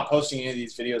way, I'm not posting any of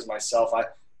these videos myself. I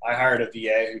hired a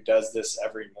VA who does this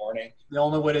every morning. The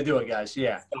only way to do it, guys.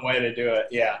 Yeah. The way to do it.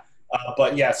 Yeah.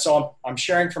 But yeah, so I'm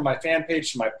sharing from my fan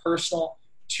page to my personal,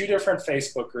 2 different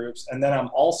Facebook groups, and then I'm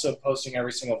also posting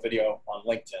every single video on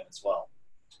LinkedIn as well.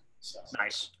 So.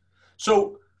 Nice.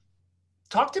 So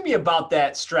talk to me about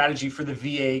that strategy for the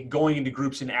VA going into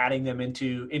groups and adding them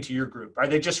into your group. Are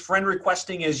they just friend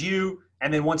requesting as you,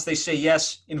 and then once they say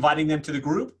yes, inviting them to the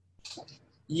group?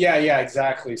 Yeah,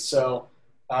 exactly. So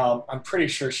I'm pretty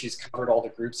sure she's covered all the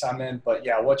groups I'm in, but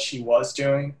yeah, what she was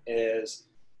doing is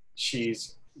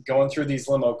she's going through these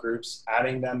limo groups,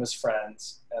 adding them as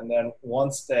friends, and then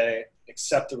once they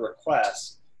accept the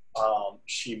request,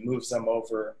 she moves them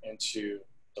over into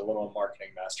the Limo Marketing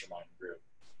Mastermind group.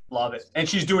 Love it. And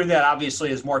she's doing that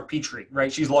obviously as Mark Petrie,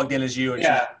 right? She's logged in as you. And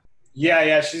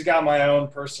yeah. She's got my own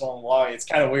personal log. It's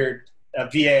kind of weird, a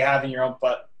VA having your own,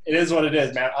 but it is what it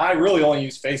is, man. I really only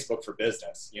use Facebook for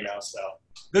business, so.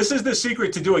 This is the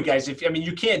secret to do it, guys.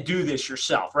 You can't do this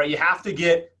yourself, right? You have to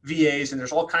get VAs, and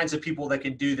there's all kinds of people that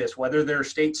can do this, whether they're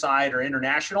stateside or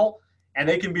international, and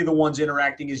they can be the ones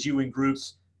interacting as you in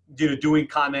groups, doing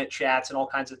comment chats and all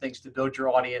kinds of things to build your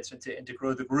audience and to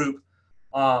grow the group.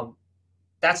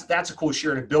 That's a cool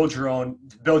share to build your own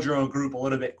group a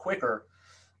little bit quicker.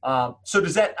 So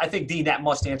does that? I think Dean, that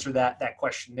must answer that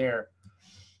question there.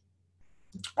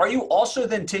 Are you also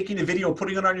then taking the video and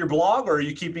putting it on your blog, or are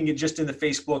you keeping it just in the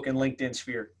Facebook and LinkedIn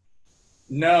sphere?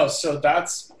 No, so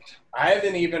I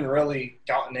haven't even really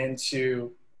gotten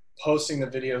into posting the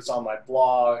videos on my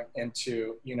blog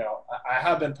I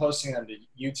have been posting them to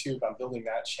YouTube. I'm building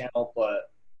that channel, but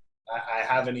I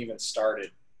haven't even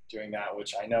started doing that,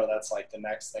 which I know that's like the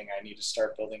next thing I need to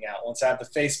start building out. Once I have the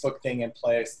Facebook thing in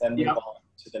place, then move on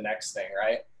to the next thing,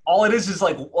 right? All it is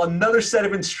like another set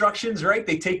of instructions, right?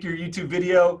 They take your YouTube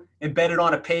video, embed it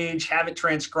on a page, have it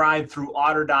transcribed through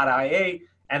otter.ia,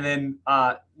 and then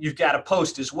you've got a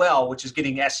post as well, which is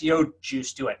getting SEO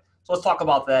juice to it. So let's talk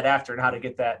about that after and how to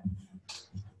get that,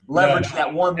 leverage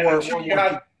that one more.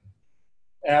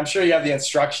 And I'm sure you have the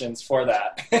instructions for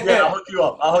that. Yeah,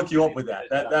 I'll hook you up with that.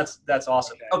 That's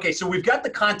awesome. Okay, so we've got the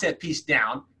content piece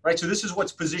down, right? So this is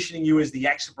what's positioning you as the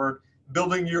expert,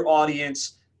 building your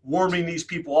audience, warming these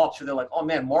people up so they're like, oh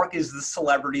man, Mark is the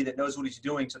celebrity that knows what he's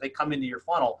doing, so they come into your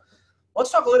funnel. Let's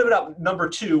talk a little bit about number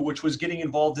 2, which was getting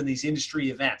involved in these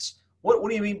industry events. What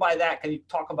do you mean by that? Can you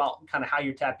talk about kind of how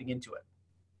you're tapping into it?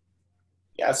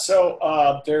 Yeah,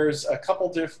 so there's a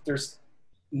couple there's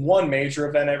one major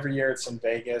event every year. It's in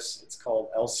Vegas. It's called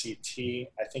LCT.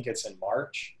 I think it's in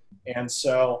March. And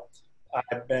so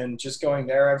I've been just going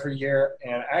there every year.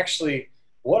 And actually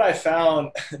what I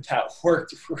found that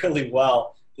worked really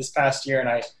well this past year, and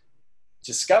I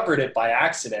discovered it by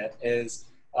accident, is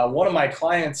one of my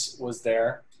clients was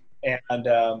there, and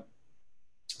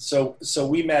so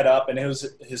we met up, and it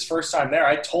was his first time there.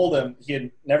 I told him he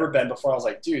had never been before. I was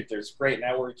like, dude, there's great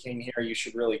networking here. You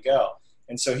should really go.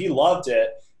 And so he loved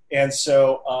it. And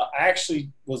so I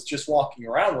actually was just walking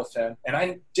around with him, and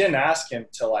I didn't ask him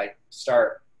to like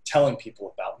start telling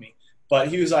people about me, but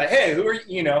he was like, hey, who are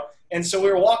you, And so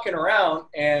we were walking around,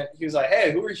 and he was like,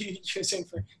 hey, who are you using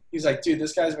for? He's like, dude,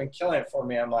 this guy's been killing it for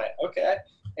me. I'm like, okay.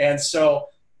 And so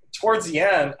towards the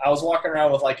end, I was walking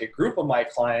around with like a group of my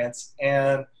clients,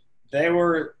 and they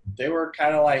were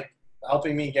kind of like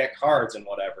helping me get cards and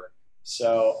whatever.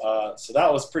 So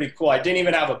that was pretty cool. I didn't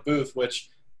even have a booth, which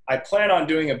I plan on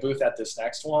doing a booth at this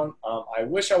next one. I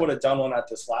wish I would have done one at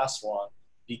this last one,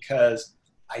 because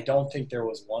I don't think there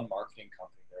was one marketing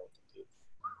company there with the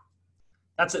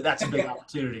booth. That's a big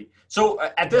opportunity. So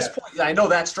at this point, I know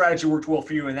that strategy worked well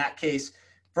for you in that case.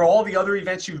 For all the other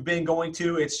events you've been going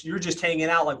to, you're just hanging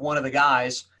out like one of the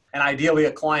guys, and ideally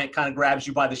a client kind of grabs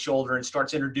you by the shoulder and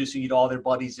starts introducing you to all their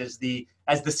buddies as the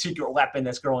secret weapon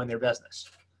that's growing their business.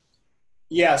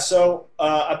 Yeah, so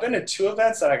I've been to 2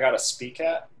 events that I got to speak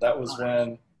at. That was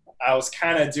when I was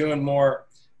kind of doing more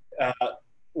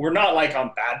we're not like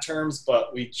on bad terms,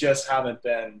 but we just haven't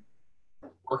been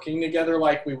working together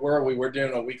like we were. We were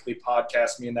doing a weekly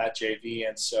podcast, me and that JV,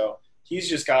 and so he's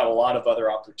just got a lot of other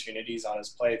opportunities on his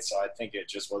plate, so I think it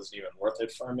just wasn't even worth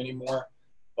it for him anymore.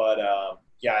 But,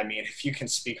 yeah, I mean, if you can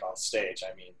speak on stage,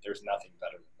 I mean, there's nothing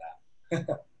better than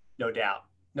that. No doubt.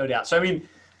 No doubt. So, I mean,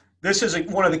 this is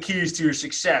one of the keys to your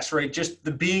success, right? Just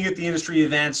the being at the industry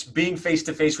events, being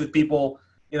face-to-face with people.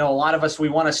 You know, a lot of us, we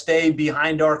want to stay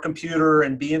behind our computer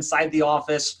and be inside the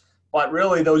office, but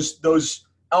really those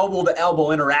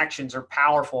elbow-to-elbow interactions are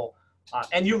powerful.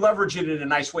 And you leverage it in a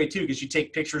nice way, too, because you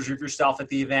take pictures of yourself at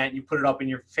the event, you put it up in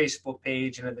your Facebook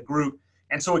page and in the group.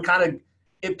 And so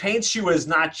it paints you as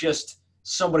not just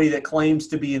somebody that claims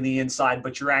to be in the inside,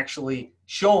 but you're actually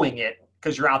showing it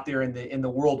because you're out there in the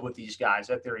world with these guys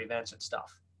at their events and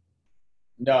stuff.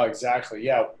 No, exactly.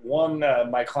 Yeah. One,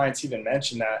 my clients even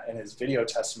mentioned that in his video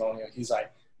testimonial. He's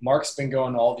like, Mark's been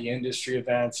going to all the industry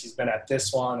events. He's been at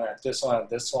this one, at this one, at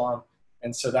this one.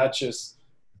 And so that just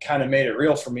kind of made it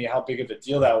real for me how big of a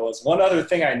deal that was. One other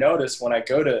thing I noticed when I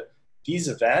go to these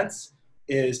events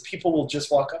is people will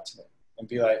just walk up to me and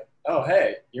be like, oh,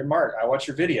 hey, you're Mark. I watch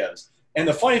your videos. And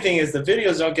the funny thing is the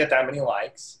videos don't get that many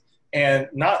likes and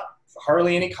not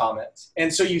hardly any comments.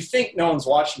 And so you think no one's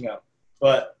watching them,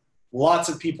 but lots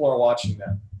of people are watching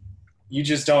them. You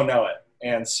just don't know it.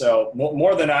 And so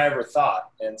more than I ever thought.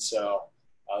 And so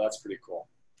that's pretty cool.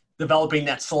 Developing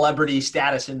that celebrity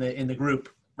status in the group,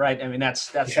 right? I mean,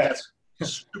 that's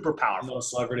super powerful. No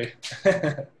celebrity.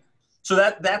 So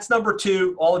that's number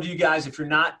 2. All of you guys, if you're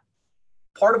not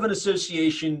part of an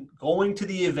association, going to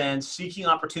the events, seeking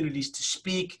opportunities to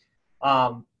speak,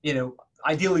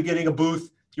 ideally getting a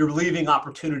booth, you're leaving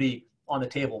opportunity on the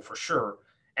table for sure.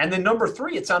 And then number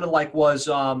 3, it sounded like was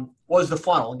the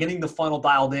funnel, getting the funnel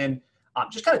dialed in.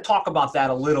 Just kind of talk about that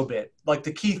a little bit, like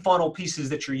the key funnel pieces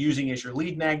that you're using as your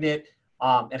lead magnet,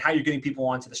 and how you're getting people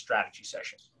onto the strategy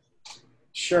session.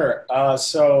 Sure.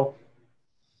 So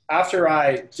after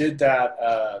I did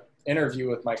that interview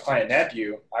with my client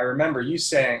Nebu, I remember you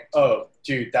saying, oh,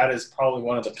 dude, that is probably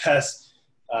one of the best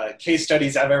case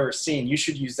studies I've ever seen. You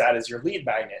should use that as your lead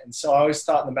magnet. And so I always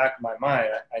thought in the back of my mind,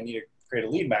 I need to create a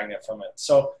lead magnet from it.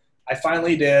 So I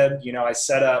finally did. I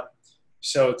set up.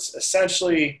 So it's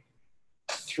essentially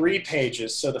 3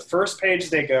 pages. So the first page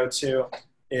they go to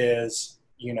is,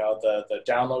 the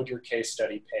download your case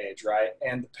study page, right?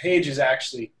 And the page is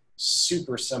actually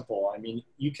super simple. I mean,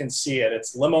 you can see it.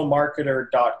 It's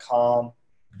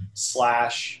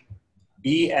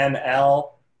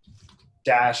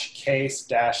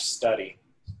limomarketer.com/BNL-case-study.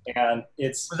 And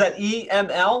it's... Was that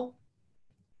EML?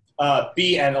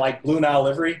 BN, like Blue Nile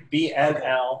livery,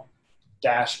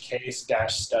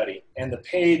 BNL-case-study. And the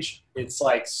page, it's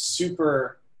like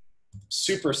super,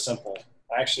 super simple.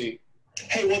 Actually,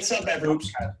 hey, what's up, everyone?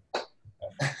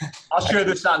 I'll share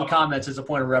this out in comments as a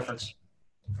point of reference.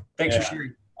 Thanks for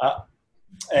sharing.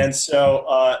 And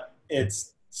so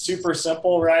it's super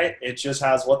simple, right? It just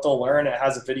has what they'll learn. It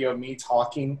has a video of me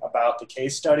talking about the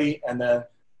case study, and then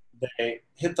they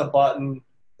hit the button,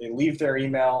 they leave their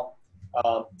email.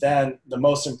 Then the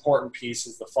most important piece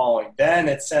is the following. Then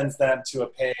it sends them to a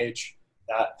page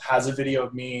that has a video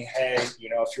of me. Hey,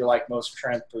 if you're like most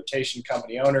transportation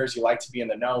company owners, you like to be in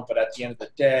the know, but at the end of the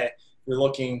day, you're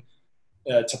looking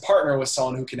to partner with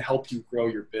someone who can help you grow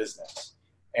your business.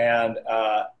 And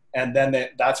then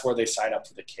that's where they sign up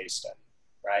for the case study,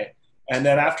 right? And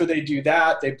then after they do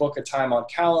that, they book a time on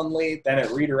Calendly. Then it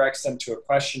redirects them to a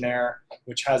questionnaire,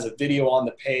 which has a video on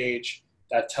the page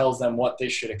that tells them what they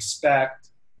should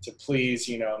expect to please,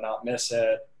 not miss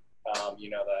it. I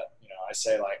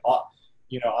say like,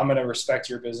 I'm going to respect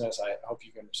your business. I hope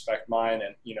you can respect mine.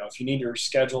 And, if you need to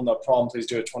reschedule, no problem. Please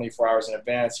do it 24 hours in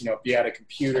advance. Be at a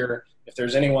computer. If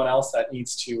there's anyone else that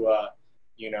needs to,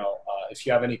 if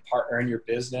you have any partner in your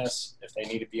business, if they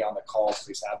need to be on the call,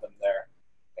 please have them there.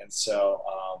 And so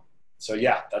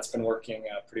yeah, that's been working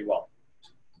pretty well.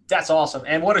 That's awesome.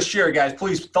 And what a share, guys.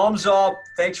 Please thumbs up.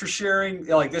 Thanks for sharing.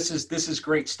 This is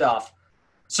great stuff.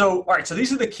 So, all right. So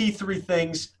these are the key 3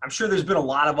 things. I'm sure there's been a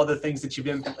lot of other things that you've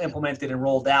implemented and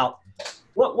rolled out.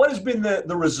 What has been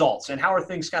the results, and how are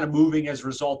things kind of moving as a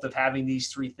result of having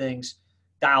these 3 things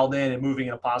dialed in and moving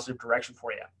in a positive direction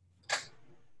for you?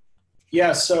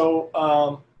 Yeah, so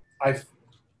I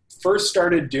first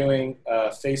started doing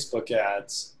Facebook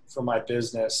ads for my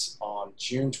business on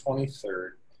June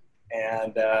 23rd.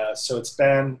 And so it's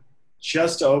been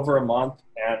just over a month,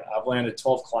 and I've landed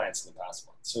 12 clients in the past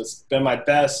month. So it's been my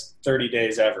best 30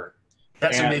 days ever.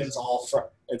 That's and amazing.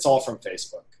 It's all from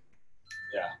Facebook.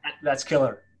 Yeah. That's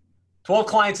killer. 12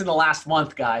 clients in the last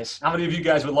month, guys. How many of you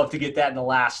guys would love to get that in the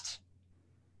last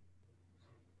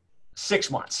 6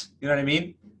 months? You know what I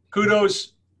mean?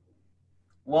 Kudos.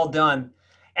 Well done.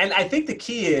 And I think the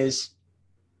key is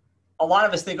a lot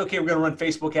of us think, okay, we're going to run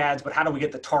Facebook ads, but how do we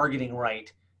get the targeting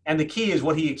right? And the key is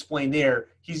what he explained there.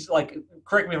 He's like,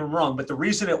 correct me if I'm wrong, but the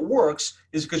reason it works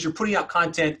is because you're putting out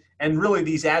content and really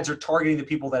these ads are targeting the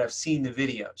people that have seen the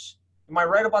videos. Am I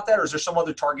right about that? Or is there some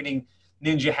other targeting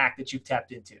ninja hack that you've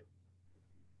tapped into?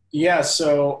 Yeah.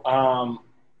 So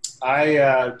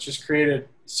I just created,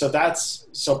 so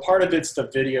part of it's the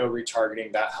video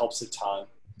retargeting that helps a ton,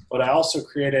 but I also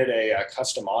created a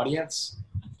custom audience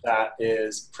that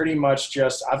is pretty much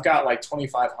just, I've got like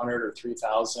 2,500 or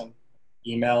 3,000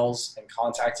 emails and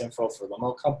contact info for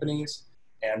limo companies.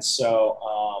 And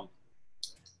so,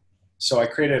 so I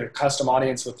created a custom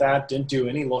audience with that, didn't do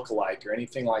any lookalike or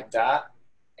anything like that.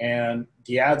 And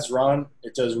the ads run,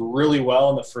 it does really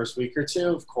well in the first week or two,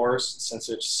 of course, since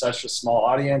it's such a small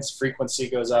audience, frequency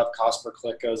goes up, cost per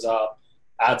click goes up,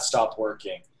 ads stop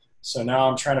working. So now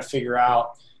I'm trying to figure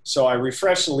out, so I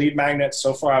refreshed the lead magnet.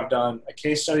 So far I've done a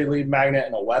case study lead magnet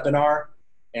and a webinar.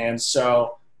 And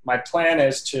so my plan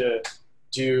is to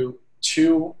do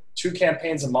two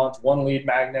campaigns a month, one lead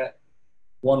magnet,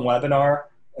 one webinar,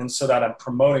 and so that I'm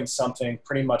promoting something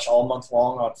pretty much all month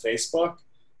long on Facebook.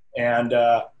 And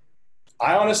I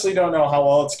honestly don't know how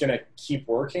well it's going to keep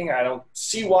working. I don't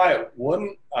see why it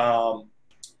wouldn't.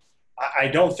 I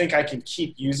don't think I can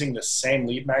keep using the same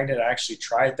lead magnet. I actually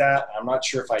tried that. I'm not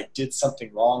sure if I did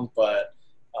something wrong, but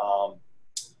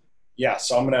yeah,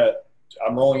 so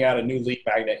I'm rolling out a new lead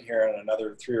magnet here in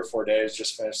another 3 or 4 days,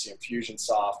 just finished the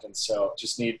Infusionsoft. And so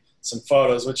just need some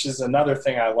photos, which is another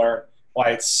thing I learned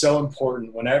why it's so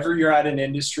important. Whenever you're at an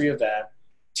industry event,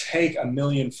 take 1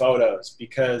 million photos,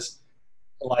 because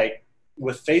like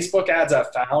with Facebook ads,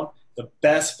 I've found the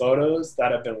best photos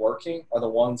that have been working are the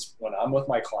ones when I'm with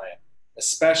my client,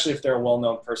 especially if they're a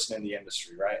well-known person in the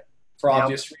industry, right? For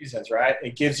obvious reasons, right?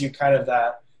 It gives you kind of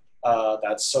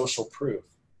that social proof.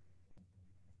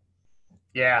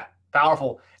 Yeah,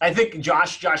 powerful. I think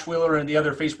Josh Wheeler and the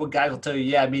other Facebook guys will tell you,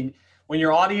 yeah, I mean, when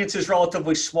your audience is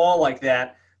relatively small like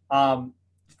that,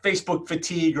 Facebook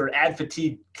fatigue or ad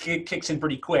fatigue kicks in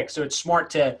pretty quick. So it's smart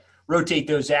to rotate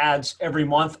those ads every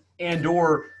month, and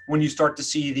or when you start to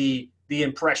see the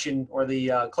impression or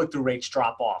the click-through rates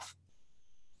drop off.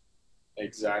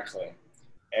 Exactly.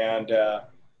 And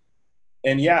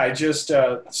yeah, I just,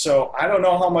 so I don't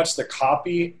know how much the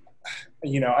copy,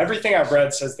 everything I've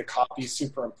read says the copy is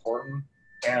super important.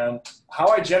 And how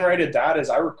I generated that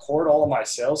is I record all of my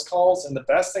sales calls. And the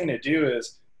best thing to do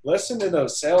is listen to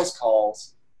those sales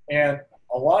calls. And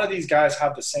a lot of these guys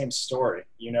have the same story.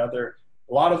 They're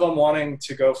a lot of them wanting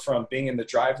to go from being in the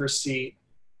driver's seat,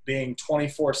 being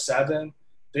 24/7.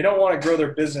 They don't want to grow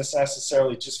their business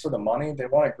necessarily just for the money. They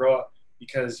want to grow it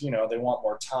because, they want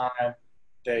more time.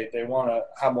 They want to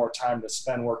have more time to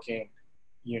spend working,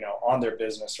 on their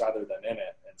business rather than in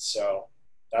it. And so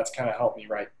that's kind of helped me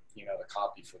write, the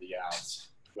copy for the ads.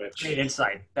 Great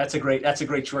insight. That's a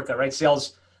great shortcut, right?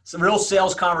 Some real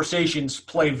sales conversations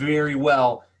play very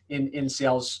well in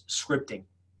sales scripting.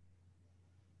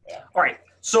 Yeah. All right.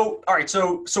 So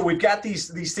we've got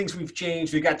these things we've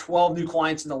changed. We've got 12 new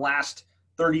clients in the last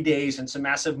 30 days and some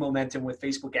massive momentum with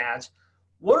Facebook ads.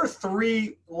 What are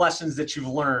 3 lessons that you've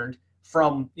learned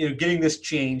from, getting this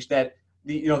change that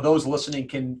those listening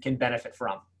can benefit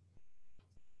from?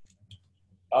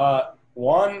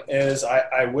 One is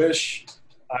I wish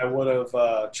I would have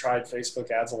tried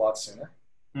Facebook ads a lot sooner.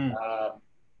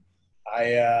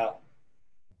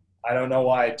 I don't know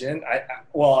why I didn't.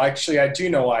 Actually, I do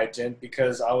know why I didn't,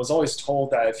 because I was always told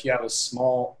that if you have a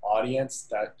small audience,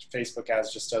 that Facebook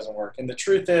ads just doesn't work. And the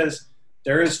truth is,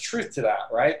 there is truth to that,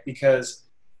 right? Because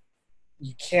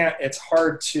you can't. It's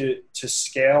hard to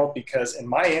scale, because in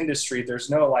my industry, there's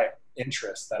no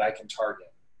interest that I can target.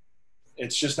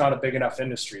 It's just not a big enough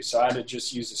industry, so I had to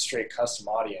just use a straight custom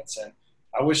audience. And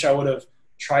I wish I would have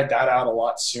tried that out a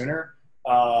lot sooner.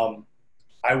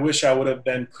 I wish I would have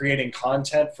been creating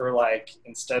content for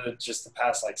instead of just the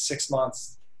past 6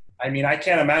 months. I mean, I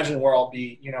can't imagine where I'll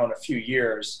be, in a few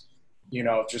years,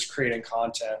 just creating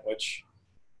content, which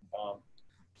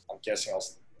I'm guessing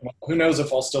who knows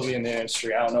if I'll still be in the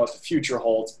industry. I don't know what the future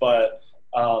holds, but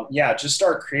yeah, just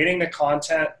start creating the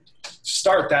content.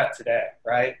 Start that today,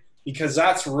 right? Because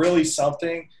that's really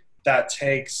something that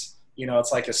takes,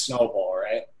 it's like a snowball,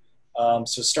 right?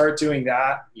 So start doing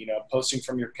that, posting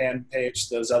from your pan page,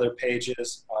 those other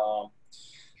pages.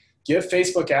 Give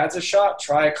Facebook ads a shot.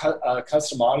 Try a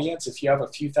custom audience. If you have a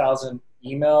few thousand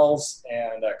emails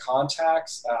and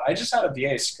contacts, I just had a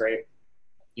VA scrape.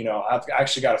 I've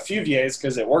actually got a few VAs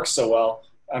because it works so well.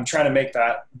 I'm trying to make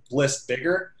that list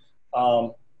bigger.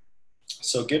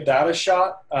 So give that a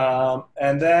shot.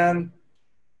 And then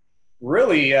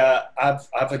really, I've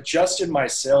adjusted my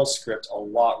sales script a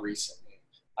lot recently.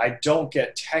 I don't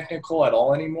get technical at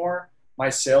all anymore. My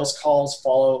sales calls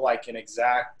follow like an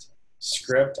exact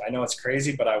script. I know it's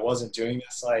crazy, but I wasn't doing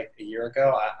this like a year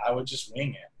ago. I would just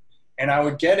wing it. And I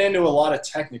would get into a lot of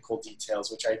technical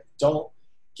details, which I don't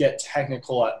get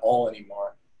technical at all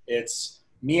anymore. It's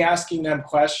me asking them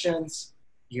questions,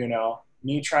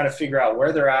 me trying to figure out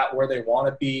where they're at, where they want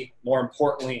to be. More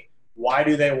importantly, why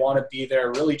do they want to be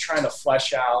there? Really trying to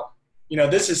flesh out,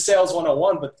 this is sales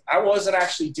 101, but I wasn't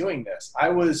actually doing this. I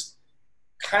was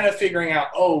kind of figuring out,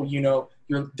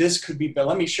 this could be, but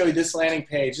let me show you this landing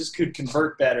page. This could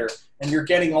convert better. And you're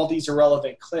getting all these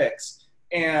irrelevant clicks.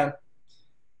 And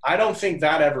I don't think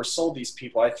that ever sold these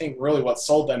people. I think really what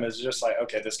sold them is just like,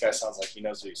 okay, this guy sounds like he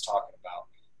knows what he's talking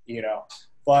about,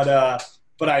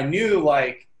 But I knew,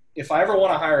 like, if I ever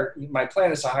want to hire, my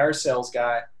plan is to hire a sales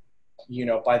guy,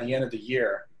 by the end of the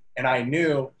year. And I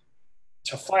knew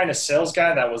to find a sales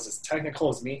guy that was as technical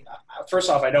as me, first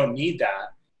off, I don't need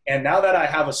that. And now that I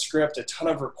have a script, a ton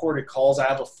of recorded calls, I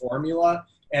have a formula.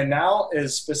 And now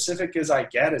as specific as I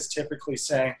get is typically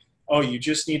saying, oh, you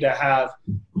just need to have,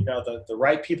 the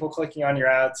right people clicking on your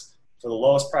ads for the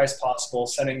lowest price possible,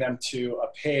 sending them to a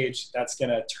page that's going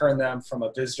to turn them from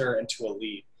a visitor into a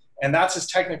lead. And that's as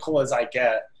technical as I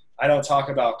get. I don't talk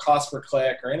about cost per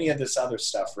click or any of this other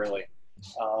stuff really.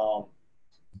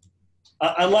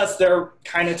 Unless they're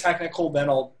kind of technical, then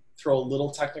I'll throw a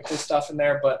little technical stuff in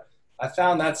there. But I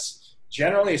found that's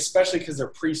generally, especially because they're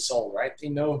pre-sold, right? They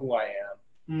know who I am.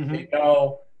 Mm-hmm. They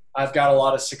know I've got a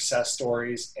lot of success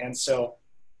stories. And so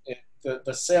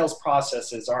the sales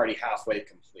process is already halfway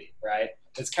complete, right?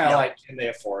 It's kind of like, can they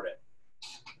afford it?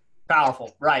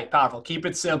 Powerful, right? Powerful. Keep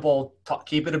it simple.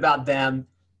 Keep it about them.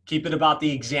 Keep it about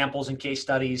the examples and case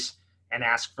studies, and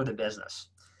ask for the business.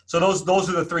 So those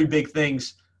are the three big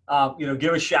things.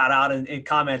 Give a shout out in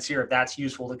comments here if that's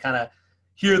useful to kind of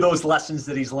hear those lessons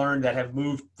that he's learned that have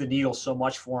moved the needle so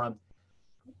much for him.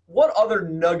 What other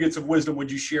nuggets of wisdom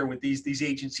would you share with these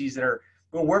agencies that are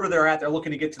wherever they're at, they're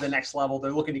looking to get to the next level,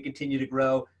 they're looking to continue to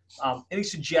grow? Any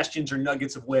suggestions or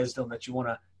nuggets of wisdom that you want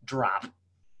to drop?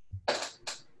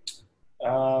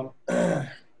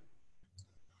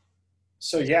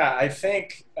 So yeah, I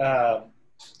think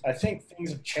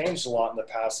things have changed a lot in the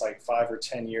past like 5 or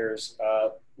 10 years.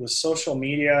 With social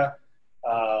media,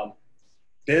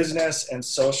 business and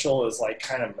social is like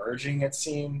kind of merging, it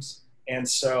seems. And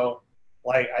so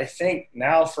like, I think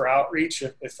now for outreach,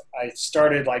 if I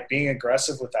started like being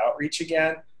aggressive with outreach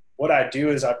again, what I'd do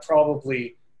is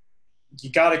you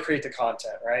got to create the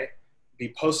content, right?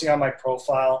 Be posting on my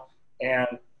profile,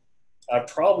 and I'd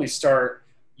probably start,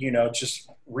 just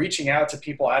reaching out to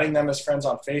people, adding them as friends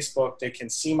on Facebook. They can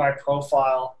see my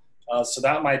profile. So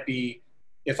that might be,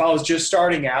 if I was just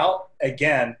starting out,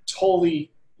 again,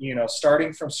 totally,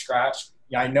 starting from scratch.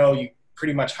 I know you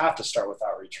pretty much have to start with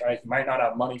outreach, right? You might not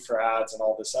have money for ads and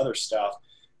all this other stuff.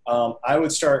 I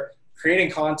would start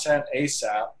creating content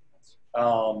ASAP.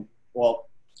 Well,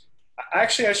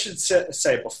 actually, I should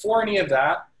say before any of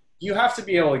that, you have to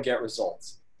be able to get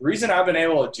results. The reason I've been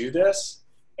able to do this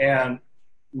and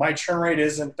my churn rate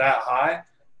isn't that high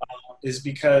is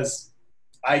because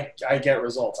I get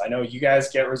results. I know you guys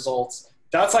get results.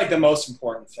 That's like the most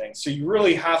important thing. So you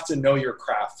really have to know your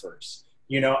craft first.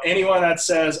 Anyone that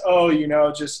says,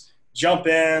 just jump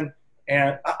in,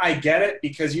 and I get it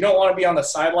because you don't want to be on the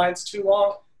sidelines too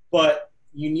long, but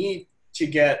you need to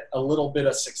get a little bit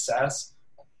of success,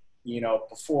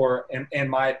 before, in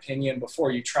my opinion,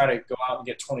 before you try to go out and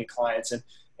get 20 clients.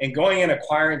 And going and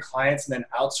acquiring clients and then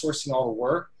outsourcing all the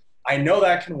work, I know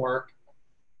that can work.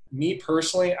 Me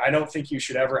personally, I don't think you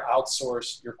should ever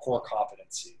outsource your core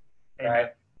competency, right?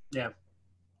 Yeah.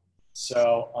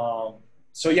 So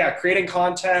yeah, creating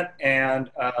content,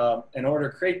 and in order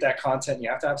to create that content, you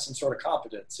have to have some sort of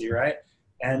competency, right?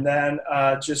 And then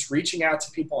just reaching out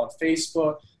to people on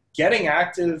Facebook, getting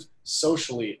active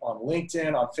socially on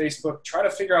LinkedIn, on Facebook, try to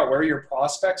figure out where your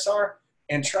prospects are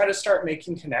and try to start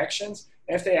making connections.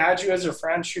 And if they add you as a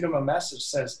friend, shoot them a message that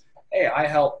says, hey, I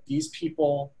help these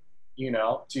people,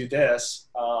 do this.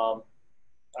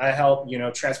 I help,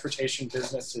 transportation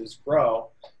businesses grow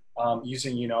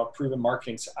using, proven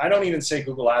marketing. I don't even say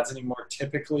Google Ads anymore.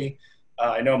 Typically,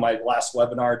 I know my last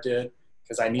webinar did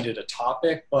because I needed a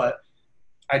topic, but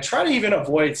I try to even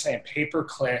avoid saying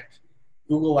pay-per-click,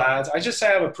 Google Ads. I just say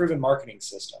I have a proven marketing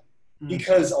system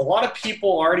because a lot of people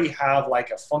already have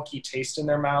like a funky taste in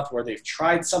their mouth where they've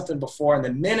tried something before, and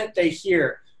the minute they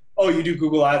hear, oh, you do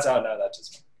Google Ads, oh, no, that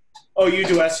doesn't work. Oh, you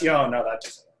do SEO, no, that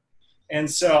doesn't work. And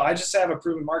so I just have a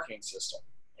proven marketing system,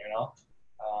 and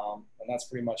that's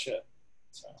pretty much it.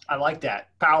 So. I like that.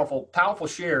 Powerful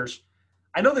shares.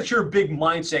 I know that you're a big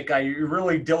mindset guy. You're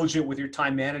really diligent with your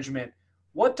time management.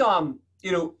 What,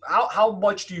 how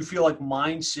much do you feel like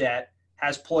mindset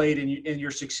has played in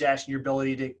your success and your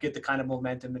ability to get the kind of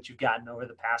momentum that you've gotten over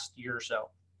the past year or so?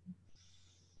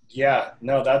 Yeah,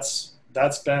 no, that's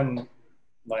been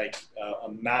like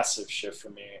a massive shift for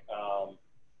me.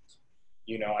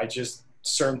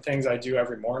 Certain things I do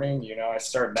every morning, I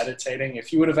start meditating.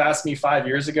 If you would have asked me 5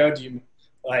 years ago,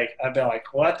 I've been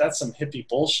like, what? That's some hippie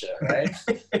bullshit, right?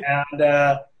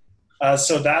 And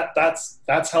so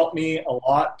that's helped me a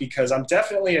lot because I'm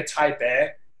definitely a type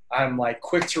A. I'm like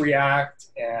quick to react,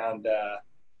 and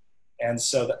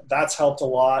so that's helped a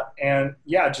lot. And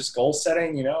yeah, just goal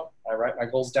setting. I write my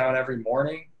goals down every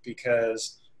morning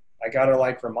because I gotta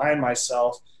like remind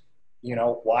myself,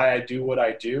 why I do what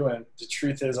I do. And the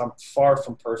truth is, I'm far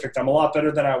from perfect. I'm a lot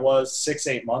better than I was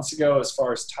 6-8 months ago as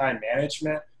far as time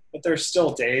management. But there's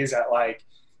still days at 2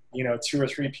 or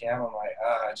 3 p.m. I'm like,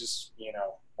 I just,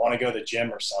 want to go to the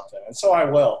gym or something. And so I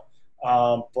will.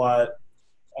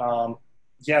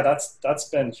 Yeah, that's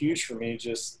been huge for me.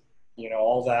 Just,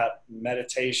 all that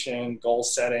meditation, goal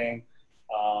setting,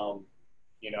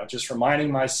 just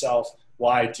reminding myself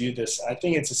why I do this. I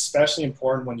think it's especially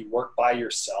important when you work by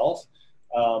yourself.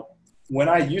 When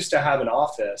I used to have an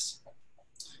office,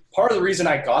 part of the reason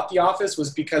I got the office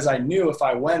was because I knew if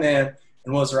I went in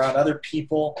and was around other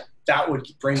people, that would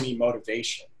bring me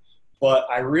motivation. But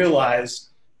I realized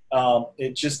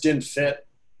it just didn't fit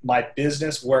my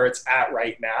business where it's at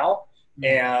right now.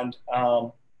 And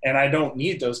I don't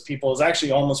need those people. It's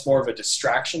actually almost more of a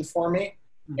distraction for me.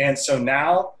 And so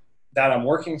now that I'm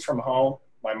working from home,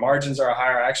 my margins are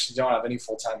higher. I actually don't have any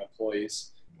full-time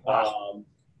employees. Wow.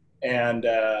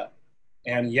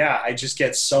 And yeah, I just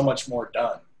get so much more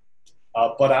done.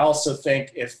 But I also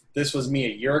think if this was me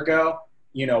a year ago,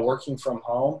 working from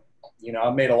home,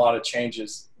 I've made a lot of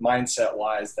changes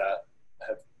mindset-wise that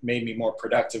have made me more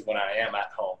productive when I am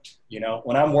at home.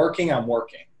 When I'm working.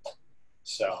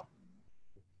 So.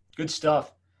 Good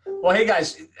stuff. Well, hey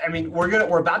guys,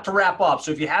 we're about to wrap up.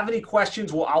 So if you have any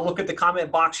questions, I'll look at the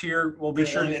comment box here. We'll be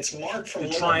sure. It's Mark from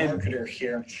Limit Marketer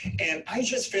here, and I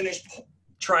just finished.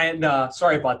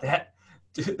 Sorry about that.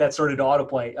 That started to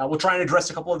autoplay. We'll try and address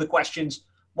a couple of the questions.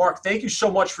 Mark, thank you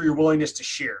so much for your willingness to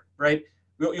share. Right,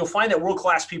 you'll find that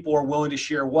world-class people are willing to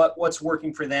share what's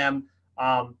working for them,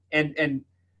 and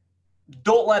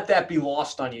don't let that be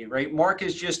lost on you. Right, Mark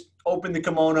has just opened the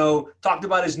kimono, talked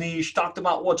about his niche, talked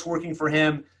about what's working for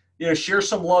him. Share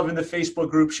some love in the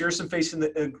Facebook group, share some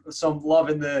some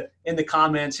love in the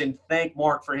comments, and thank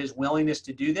Mark for his willingness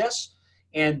to do this.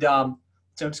 And so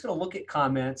I'm just going to look at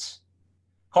comments.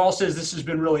 Carl says this has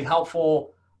been really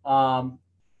helpful.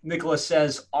 Nicholas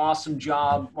says awesome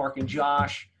job, Mark and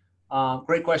Josh.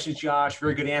 Great questions, Josh.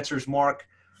 Very good answers, Mark.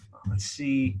 Let's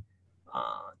see.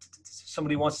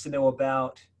 Somebody wants to know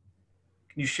about.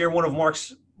 Can you share one of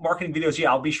Mark's marketing videos? Yeah,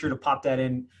 I'll be sure to pop that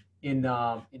in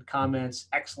comments.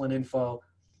 Excellent info.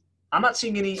 I'm not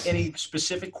seeing any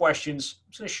specific questions.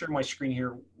 I'm just going to share my screen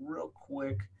here real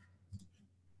quick.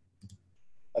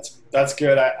 That's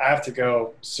good. I have to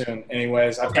go soon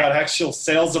anyways. I've got actual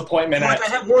sales appointment. I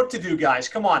have work to do, guys.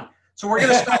 Come on. So we're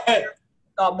going to stop here.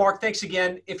 Mark, thanks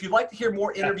again. If you'd like to hear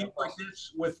more interviews like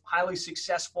this with highly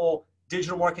successful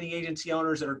digital marketing agency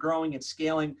owners that are growing and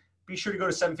scaling, be sure to go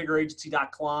to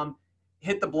sevenfigureagency.com.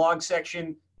 Hit the blog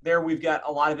section. There we've got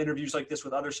a lot of interviews like this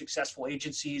with other successful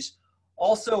agencies.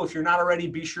 Also, if you're not already,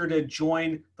 be sure to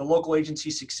join the local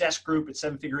agency success group at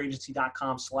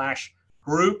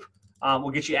sevenfigureagency.com/group.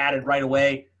 We'll get you added right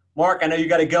away. Mark, I know you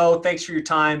got to go. Thanks for your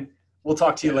time. We'll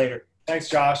talk to you later. Thanks,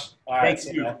 Josh. All right.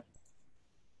 Thank you.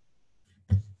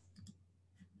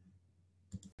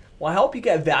 Well, I hope you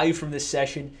got value from this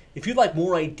session. If you'd like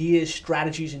more ideas,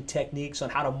 strategies, and techniques on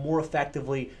how to more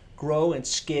effectively grow and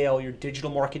scale your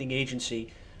digital marketing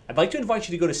agency, I'd like to invite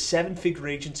you to go to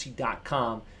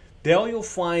sevenfigureagency.com. There you'll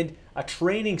find a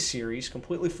training series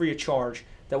completely free of charge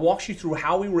that walks you through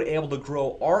how we were able to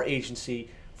grow our agency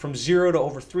from zero to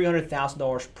over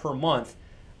 $300,000 per month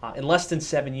in less than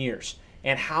 7 years,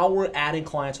 and how we're adding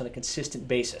clients on a consistent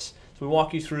basis. So we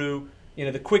walk you through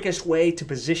the quickest way to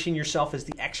position yourself as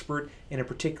the expert in a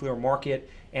particular market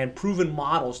and proven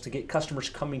models to get customers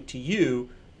coming to you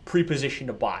pre-positioned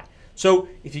to buy. So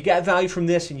if you got value from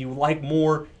this and you would like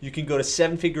more, you can go to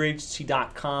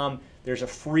sevenfigureagency.com. There's a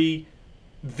free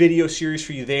video series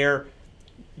for you there.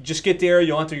 Just get there,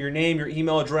 you'll enter your name, your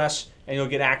email address, and you'll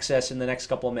get access in the next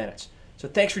couple of minutes. So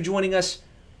thanks for joining us.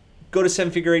 Go to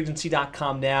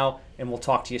sevenfigureagency.com now, and we'll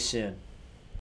talk to you soon.